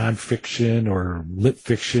do nonfiction or lit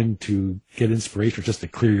fiction to get inspiration or just to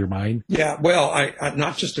clear your mind? Yeah, well,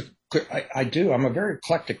 I do. I'm a very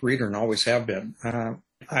eclectic reader and always have been.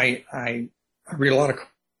 I read a lot of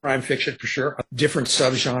crime fiction for sure, different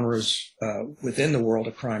subgenres within the world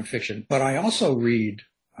of crime fiction. But I also read,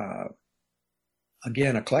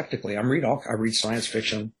 again, eclectically. I read science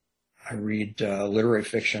fiction. I read literary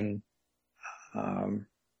fiction.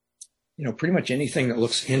 Pretty much anything that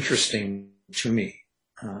looks interesting to me,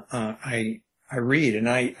 I read. And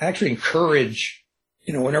I actually encourage,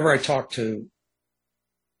 whenever I talk to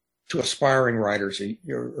aspiring writers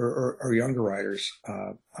or younger writers,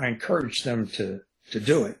 I encourage them to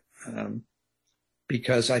do it,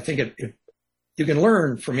 because I think you can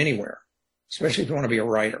learn from anywhere, especially if you want to be a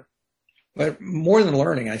writer. But more than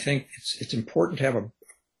learning, I think it's important to have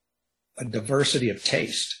a diversity of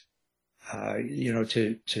taste,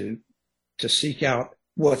 to seek out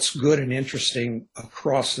what's good and interesting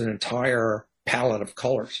across an entire palette of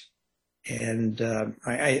colors. And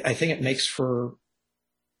I think it makes for,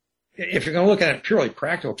 if you're going to look at it purely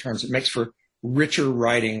practical terms, it makes for richer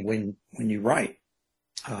writing when you write.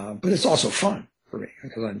 But it's also fun for me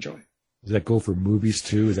because I enjoy it. Does that go for movies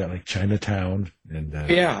too? Is that like Chinatown?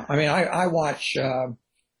 Yeah. I mean, I watch, again,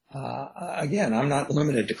 I'm not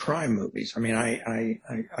limited to crime movies. I mean, I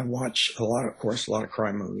watch a lot of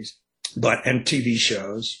crime movies, and TV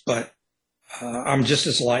shows, but I'm just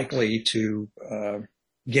as likely to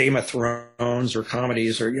Game of Thrones or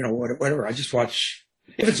comedies or, whatever. I just watch.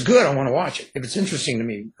 If it's good, I want to watch it. If it's interesting to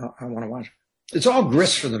me, I want to watch it. It's all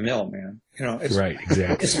grist for the mill, man. It's, right,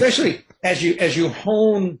 exactly. Especially as you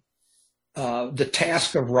hone the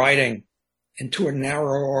task of writing into a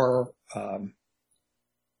narrower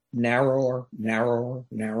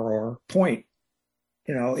point.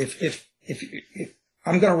 If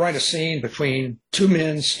I'm going to write a scene between two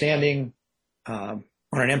men standing on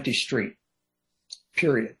an empty street,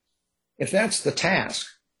 period. If that's the task,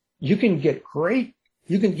 you can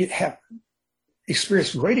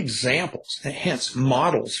experience great examples and hence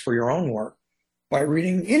models for your own work by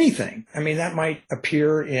reading anything. I mean, that might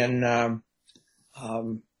appear in a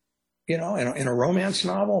romance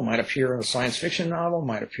novel, might appear in a science fiction novel,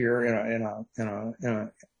 might appear in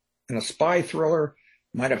a spy thriller,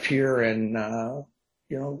 might appear in a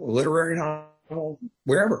literary novel,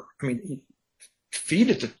 wherever. I mean, feed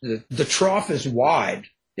it. The trough is wide.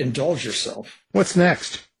 Indulge yourself. What's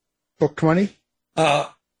next? Book 20?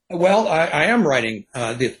 Well, I am writing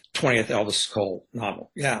the 20th Elvis Cole novel.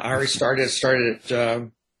 Yeah, I already started it a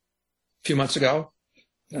few months ago.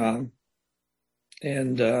 So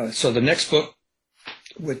the next book,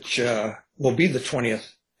 which will be the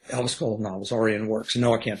 20th Elvis Cole novel, is already in works.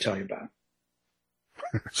 No, I can't tell you about it.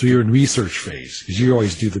 So you're in research phase, because you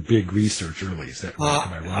always do the big research early. Is that right?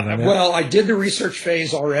 Am I wrong on that? Well, I did the research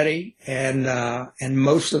phase already, and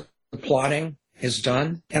most of the plotting is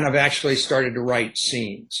done, and I've actually started to write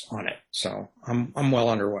scenes on it. So I'm well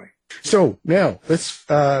underway. So now let's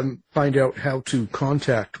find out how to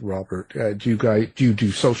contact Robert. Do you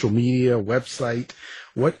do social media, website?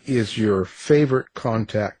 What is your favorite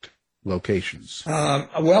contact locations?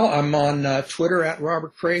 Well, I'm on Twitter at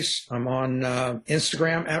Robert Crace. I'm on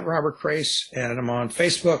Instagram at Robert Crace, and I'm on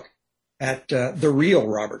Facebook at The Real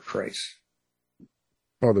Robert Crace.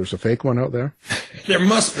 Oh, there's a fake one out there? There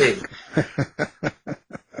must be.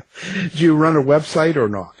 Do you run a website or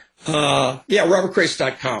not? Yeah,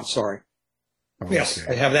 robertcrace.com, sorry. Okay. Yes,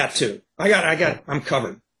 I have that too. I'm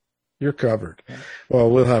covered. You're covered. Well,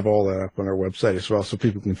 we'll have all that up on our website as well, so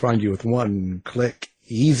people can find you with one click.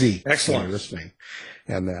 Easy. Excellent. Listening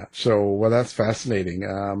and that. So, well, that's fascinating.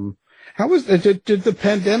 How was did the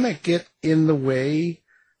pandemic get in the way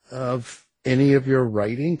of any of your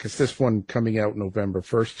writing? Because this one coming out November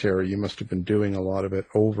 1st, Terry, you must have been doing a lot of it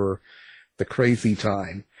over the crazy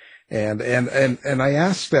time. And I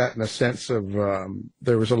asked that in a sense of,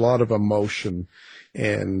 there was a lot of emotion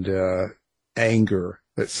and, anger,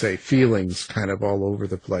 let's say, feelings kind of all over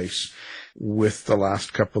the place with the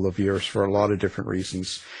last couple of years for a lot of different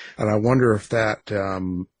reasons. And I wonder if that,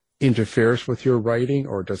 interferes with your writing,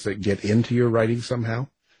 or does it get into your writing somehow?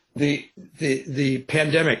 The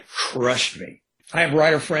pandemic crushed me. I have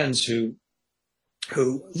writer friends who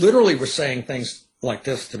literally were saying things like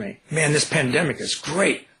this to me. Man, this pandemic is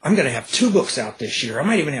great. I'm going to have 2 books out this year. I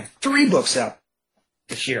might even have 3 books out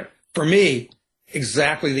this year. For me,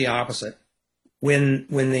 exactly the opposite. When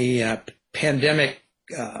the pandemic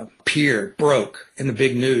broke in the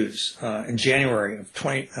big news in January of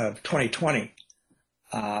 2020,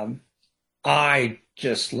 I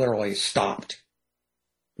just literally stopped.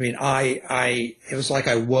 I mean, it was like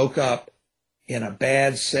I woke up in a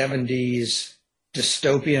bad 70s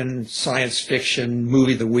dystopian science fiction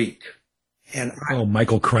movie of the week. And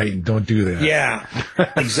Michael Crichton, don't do that. Yeah,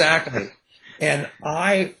 exactly. And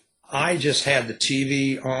I just had the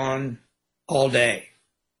TV on all day.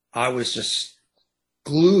 I was just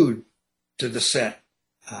glued to the set.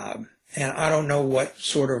 And I don't know what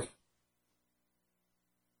sort of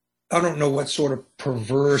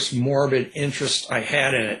perverse, morbid interest I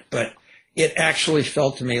had in it, but it actually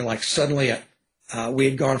felt to me like suddenly we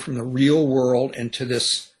had gone from the real world into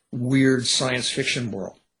this weird science fiction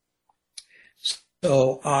world.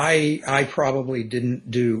 So I probably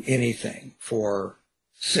didn't do anything for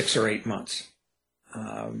 6 or 8 months.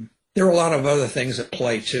 There were a lot of other things at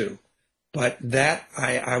play too, but that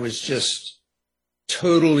I was just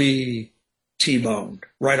totally T-boned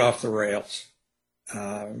right off the rails,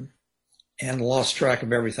 and lost track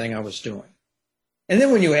of everything I was doing. And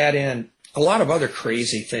then when you add in a lot of other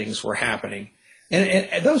crazy things were happening,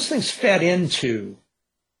 and those things fed into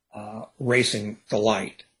Racing the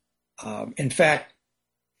Light. In fact,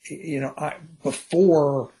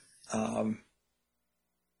 before the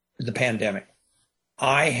pandemic,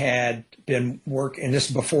 I had been working, and this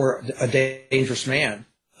before A Dangerous Man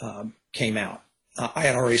came out. I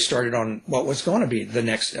had already started on what was going to be the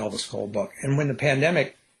next Elvis Cole book. And when the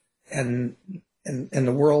pandemic and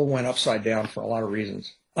the world went upside down for a lot of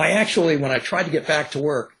reasons, I actually, when I tried to get back to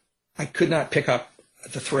work, I could not pick up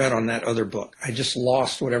the thread on that other book. I just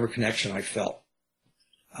lost whatever connection I felt.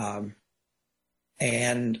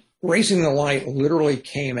 And Racing the Light literally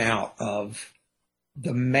came out of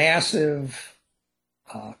the massive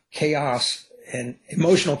chaos and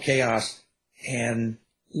emotional chaos and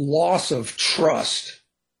loss of trust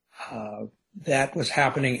that was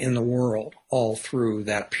happening in the world all through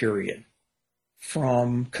that period.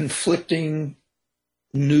 From conflicting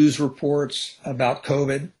news reports about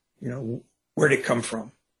COVID, where did it come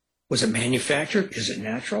from? Was it manufactured? Is it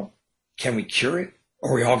natural? Can we cure it?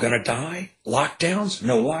 Are we all going to die? Lockdowns?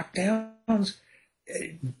 No lockdowns?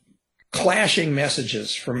 Clashing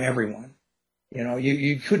messages from everyone.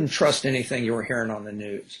 You couldn't trust anything you were hearing on the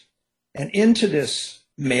news. And into this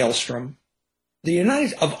maelstrom,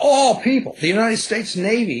 of all people, the United States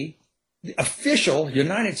Navy, the official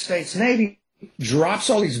United States Navy, drops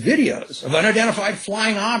all these videos of unidentified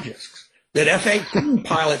flying objects that F-18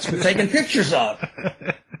 pilots were taking pictures of.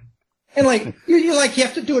 And like, you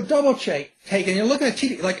have to do a double take, and you're looking at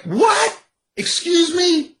TV, like, what? Excuse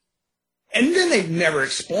me? And then they've never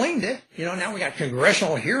explained it. Now we got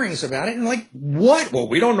congressional hearings about it. And like, what? Well,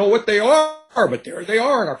 we don't know what they are, but there they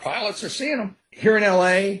are, and our pilots are seeing them. Here in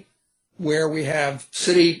L.A., where we have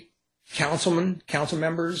city council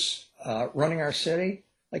members running our city,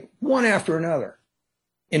 like one after another,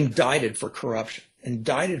 indicted for corruption.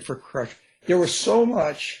 There was so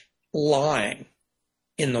much lying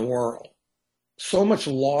in the world, so much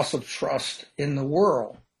loss of trust in the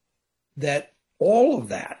world, that all of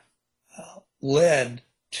that led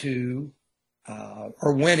to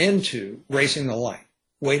or went into Racing the Light,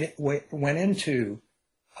 went into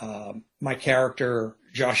my character,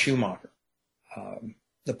 Josh Schumacher,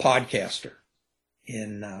 the podcaster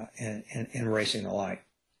in Racing the Light,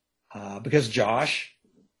 because Josh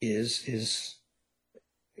is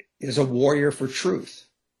a warrior for truth.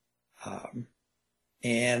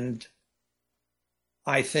 And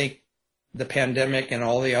I think the pandemic and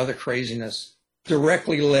all the other craziness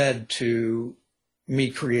directly led to me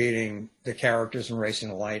creating the characters in Racing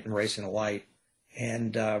the Light.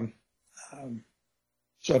 And so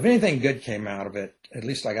if anything good came out of it, at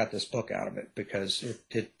least I got this book out of it, because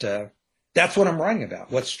that's what I'm writing about.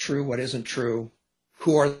 What's true, what isn't true,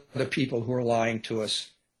 who are the people who are lying to us,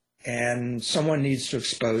 and someone needs to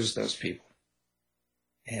expose those people.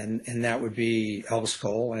 And that would be Elvis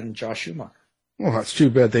Cole and Josh Schumacher. Well, it's too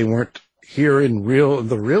bad they weren't here in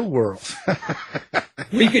the real world.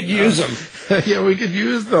 We could use them. Yeah, we could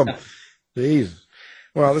use them. Jeez.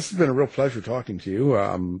 Well, this has been a real pleasure talking to you.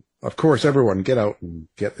 Of course, everyone get out and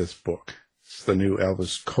get this book. It's the new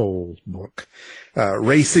Elvis Cole book,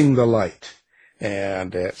 Racing the Light.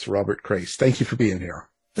 And it's Robert Crais. Thank you for being here.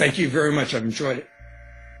 Thank you very much. I've enjoyed it.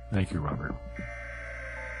 Thank you, Robert.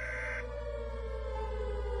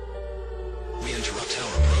 We interrupt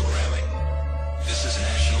our programming. This is a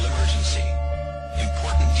national emergency.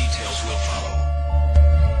 Important details will follow.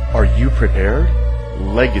 Are you prepared?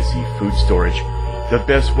 Legacy Food Storage. The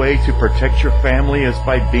best way to protect your family is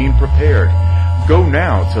by being prepared. Go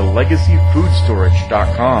now to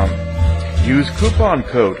legacyfoodstorage.com. Use coupon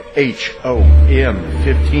code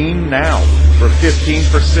HOM15 now for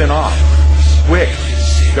 15% off. Quick,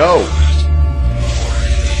 go.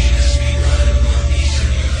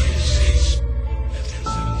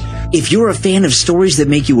 If you're a fan of stories that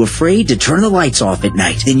make you afraid to turn the lights off at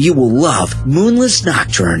night, then you will love Moonless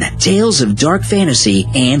Nocturne, Tales of Dark Fantasy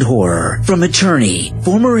and Horror. From attorney,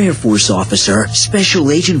 former Air Force officer, special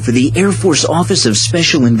agent for the Air Force Office of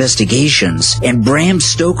Special Investigations, and Bram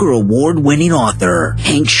Stoker award-winning author,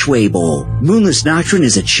 Hank Schwabel. Moonless Nocturne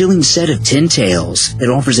is a chilling set of 10 tales that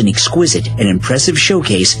offers an exquisite and impressive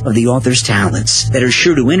showcase of the author's talents that are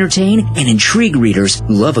sure to entertain and intrigue readers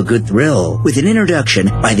who love a good thrill. With an introduction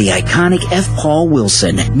by the iconic F. Paul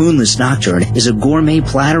Wilson, Moonless Nocturne is a gourmet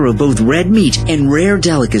platter of both red meat and rare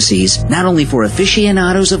delicacies, not only for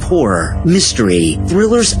aficionados of horror, mystery,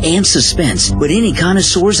 thrillers, and suspense, but any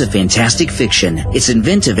connoisseurs of fantastic fiction. It's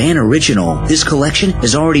inventive and original. This collection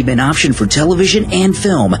has already been optioned for television and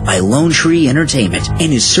film by Lone Tree Entertainment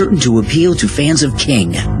and is certain to appeal to fans of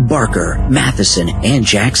King, Barker, Matheson, and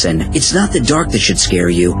Jackson. It's not the dark that should scare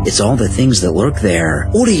you, it's all the things that lurk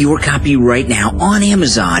there. Order your copy right now on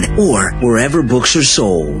Amazon or wherever books are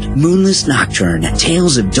sold. Moonless Nocturne,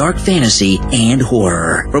 Tales of Dark Fantasy and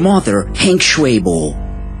Horror. From author Hank Schwabel.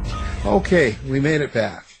 Okay, we made it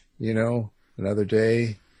back. Another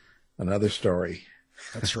day, another story.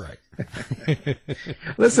 That's right.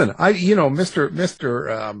 Listen, Mr.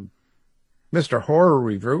 Horror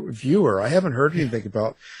Reviewer, I haven't heard anything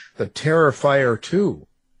about the Terrifier 2.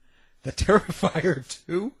 The Terrifier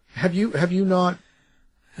 2? Have you not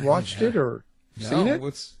watched it or seen it?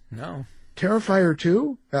 No. Terrifier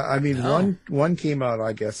 2? No. One came out,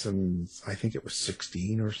 I guess, I think it was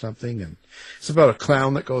 16 or something, and it's about a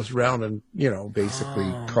clown that goes around and,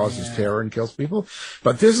 basically causes terror and kills people.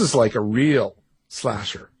 But this is like a real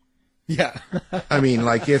slasher. Yeah.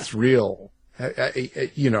 It's real.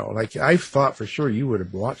 I thought for sure you would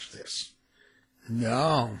have watched this.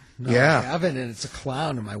 No, yeah. I haven't, and it's a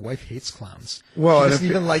clown, and my wife hates clowns. Well, she doesn't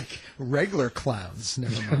even like regular clowns.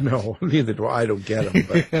 Never mind. No, neither do I. I don't get them,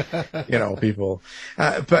 but people.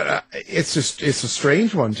 But it's a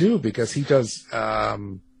strange one too, because he does,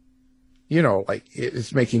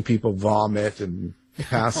 it's making people vomit and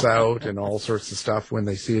pass out and all sorts of stuff when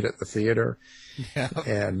they see it at the theater. Yeah,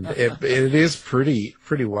 and it is pretty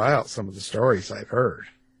wild. Some of the stories I've heard.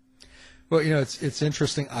 Well, it's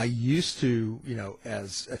interesting. I used to,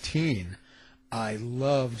 as a teen, I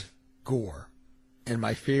loved gore. And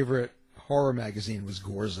my favorite horror magazine was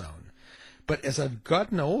Gore Zone. But as I've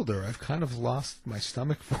gotten older, I've kind of lost my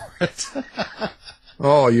stomach for it.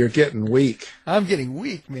 Oh, you're getting weak. I'm getting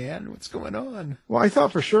weak, man. What's going on? Well, I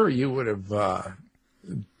thought for sure you would have, at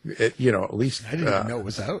least. I didn't even know it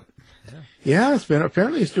was out. Yeah,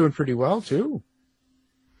 apparently it's doing pretty well too.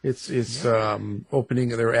 It's opening.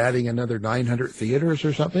 They're adding another 900 theaters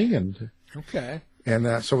or something, and okay,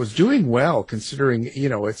 and so it's doing well considering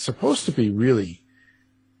it's supposed to be really,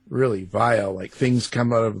 really vile. Like things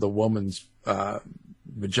come out of the woman's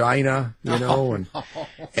vagina,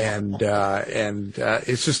 and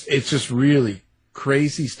it's just really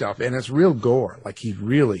crazy stuff, and it's real gore. Like he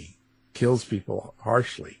really kills people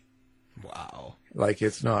harshly. Wow. Like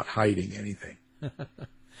it's not hiding anything.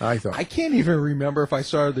 I thought. I can't even remember if I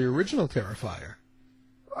saw the original Terrifier.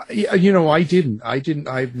 I didn't.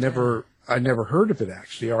 I've never heard of it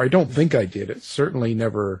actually, or I don't think I did. It certainly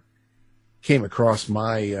never came across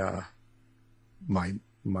my my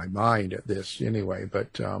mind at this anyway.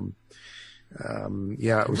 But it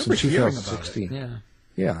was in 2016.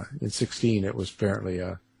 Yeah, in 16 it was apparently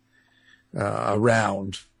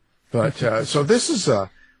around. But so this is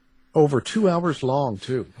over 2 hours long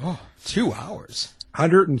too. Oh, 2 hours.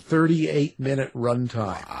 138-minute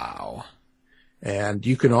runtime. Wow. And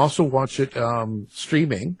you can also watch it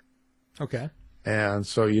streaming. Okay. And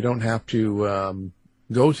so you don't have to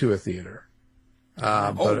go to a theater.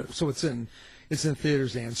 So it's in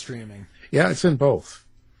theaters and streaming. Yeah, it's in both.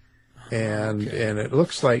 And it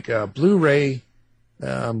looks like Blu-ray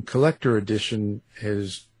collector edition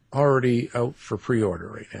is already out for pre-order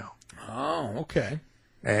right now. Oh, okay.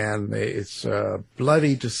 And it's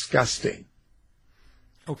bloody disgusting.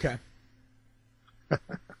 Okay.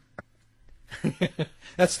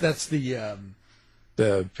 that's the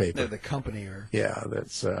paper, the company, or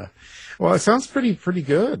that's well, it sounds pretty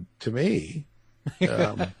good to me.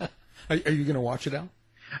 Are you going to watch it, Al?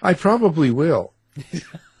 I probably will.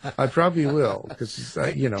 Because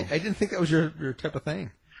I didn't think that was your type of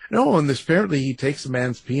thing. No, and apparently he takes a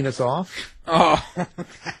man's penis off. Oh,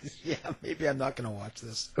 yeah. Maybe I'm not going to watch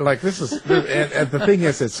this. Like this is, and the thing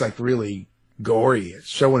is, it's like really gory. It's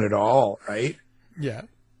showing it all, right? Yeah.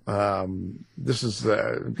 This is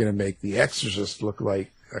going to make The Exorcist look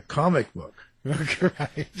like a comic book.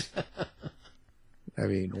 Right. I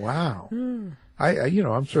mean, wow.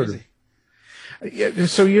 I'm sort of. Yeah,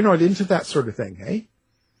 so you're not into that sort of thing, hey?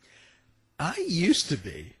 I used to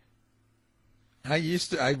be.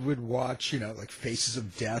 I would watch, like Faces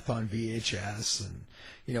of Death on VHS, and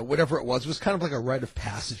whatever it was kind of like a rite of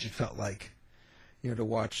passage. It felt like, to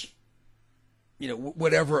watch,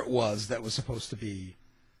 whatever it was that was supposed to be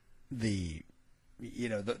the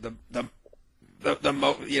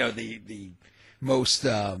most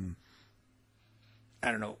out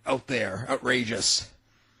there, outrageous,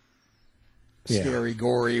 scary,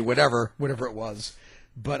 gory, whatever it was.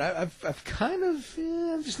 But I've kind of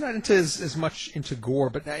I'm just not into as much into gore.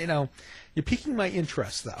 But you're piquing my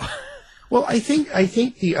interest though. Well, I think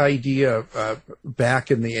the idea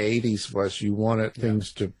back in the 80s was you wanted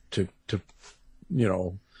things to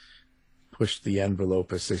push the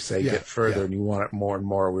envelope, as they say, get further, and you want it more and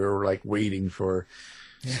more. We were like waiting for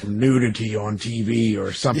some nudity on TV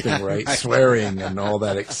or something, right? Swearing and all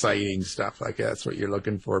that exciting stuff. Like that's what you're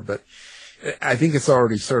looking for, but. I think it's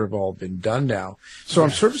already sort of all been done now. So I'm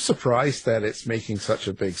sort of surprised that it's making such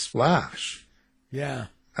a big splash. Yeah.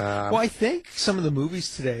 Well, I think some of the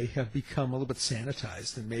movies today have become a little bit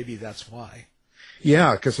sanitized, and maybe that's why.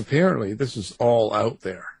 Yeah, because apparently this is all out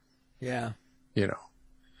there. Yeah.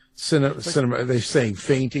 Cinema, they're saying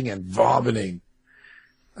fainting and vomiting.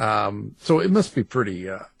 So it must be pretty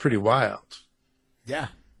wild. Yeah.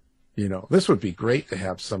 This would be great to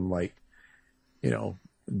have some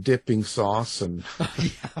dipping sauce and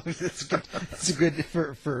it's good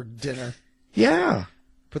for dinner. Yeah,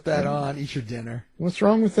 put that on, eat your dinner. What's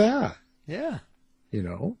wrong with that? Yeah,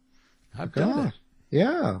 I've done it.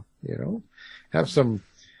 Yeah, have some,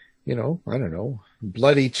 I don't know,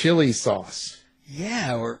 bloody chili sauce.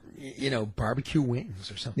 Yeah, or barbecue wings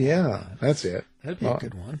or something. Yeah, like that's it. That'd be a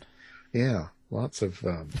good one. Yeah, lots of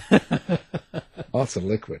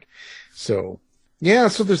liquid. So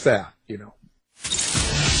so there's that.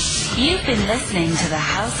 You've been listening to the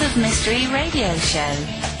House of Mystery radio show.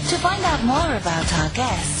 To find out more about our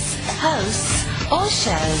guests, hosts, or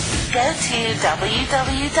show, go to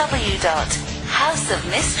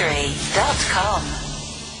www.houseofmystery.com.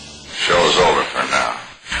 Show's over for now.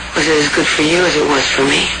 Was it as good for you as it was for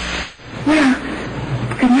me? Well,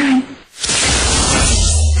 good night.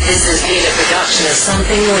 This has been a production of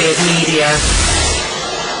Something Weird Media.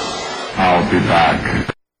 I'll be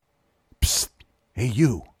back. Psst. Hey,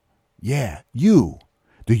 you. Yeah, you.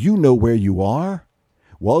 Do you know where you are?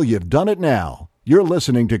 Well, you've done it now. You're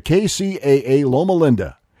listening to KCAA Loma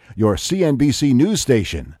Linda, your CNBC news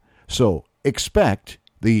station. So expect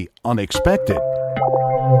the unexpected.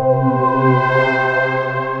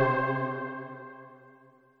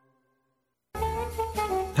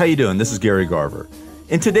 How you doing? This is Gary Garver.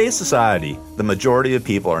 In today's society, the majority of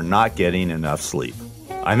people are not getting enough sleep.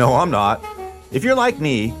 I know I'm not. If you're like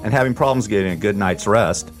me and having problems getting a good night's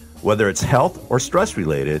rest, whether it's health or stress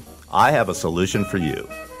related, I have a solution for you.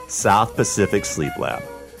 South Pacific Sleep Lab.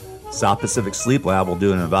 South Pacific Sleep Lab will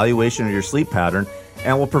do an evaluation of your sleep pattern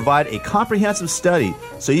and will provide a comprehensive study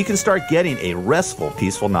so you can start getting a restful,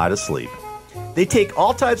 peaceful night of sleep. They take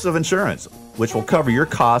all types of insurance, which will cover your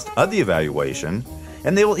cost of the evaluation,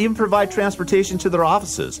 and they will even provide transportation to their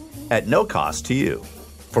offices at no cost to you.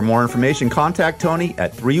 For more information, contact Tony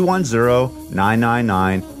at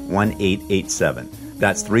 310-999-1887.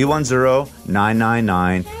 That's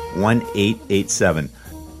 310-999-1887.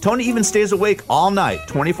 Tony even stays awake all night,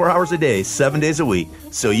 24 hours a day, 7 days a week,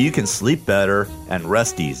 so you can sleep better and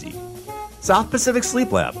rest easy. South Pacific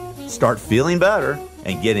Sleep Lab. Start feeling better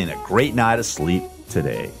and getting a great night of sleep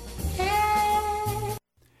today.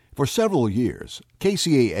 For several years,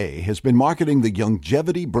 KCAA has been marketing the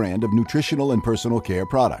Youngevity brand of nutritional and personal care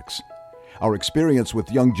products. Our experience with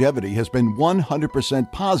Youngevity has been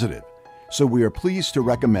 100% positive, so we are pleased to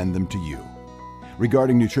recommend them to you.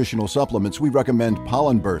 Regarding nutritional supplements, we recommend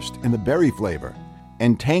Pollen Burst in the berry flavor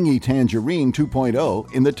and Tangy Tangerine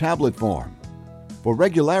 2.0 in the tablet form. For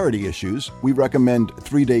regularity issues, we recommend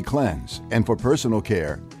 3-Day Cleanse, and for personal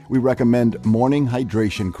care, we recommend Morning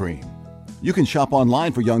Hydration Cream. You can shop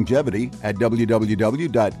online for Youngevity at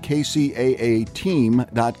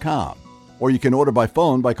www.kcaateam.com, or you can order by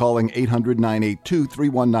phone by calling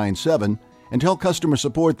 800-982-3197 and tell customer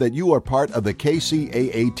support that you are part of the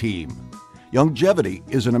KCAA team. Youngevity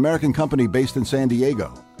is an American company based in San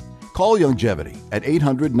Diego. Call Youngevity at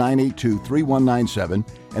 800-982-3197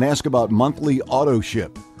 and ask about monthly auto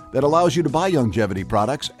ship that allows you to buy Youngevity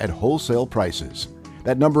products at wholesale prices.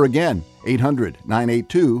 That number again,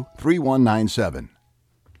 800-982-3197.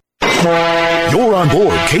 You're on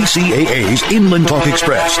board KCAA's Inland Talk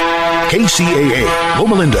Express. KCAA,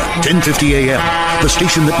 Loma Linda, 1050 AM, the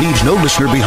station that leaves no listener behind.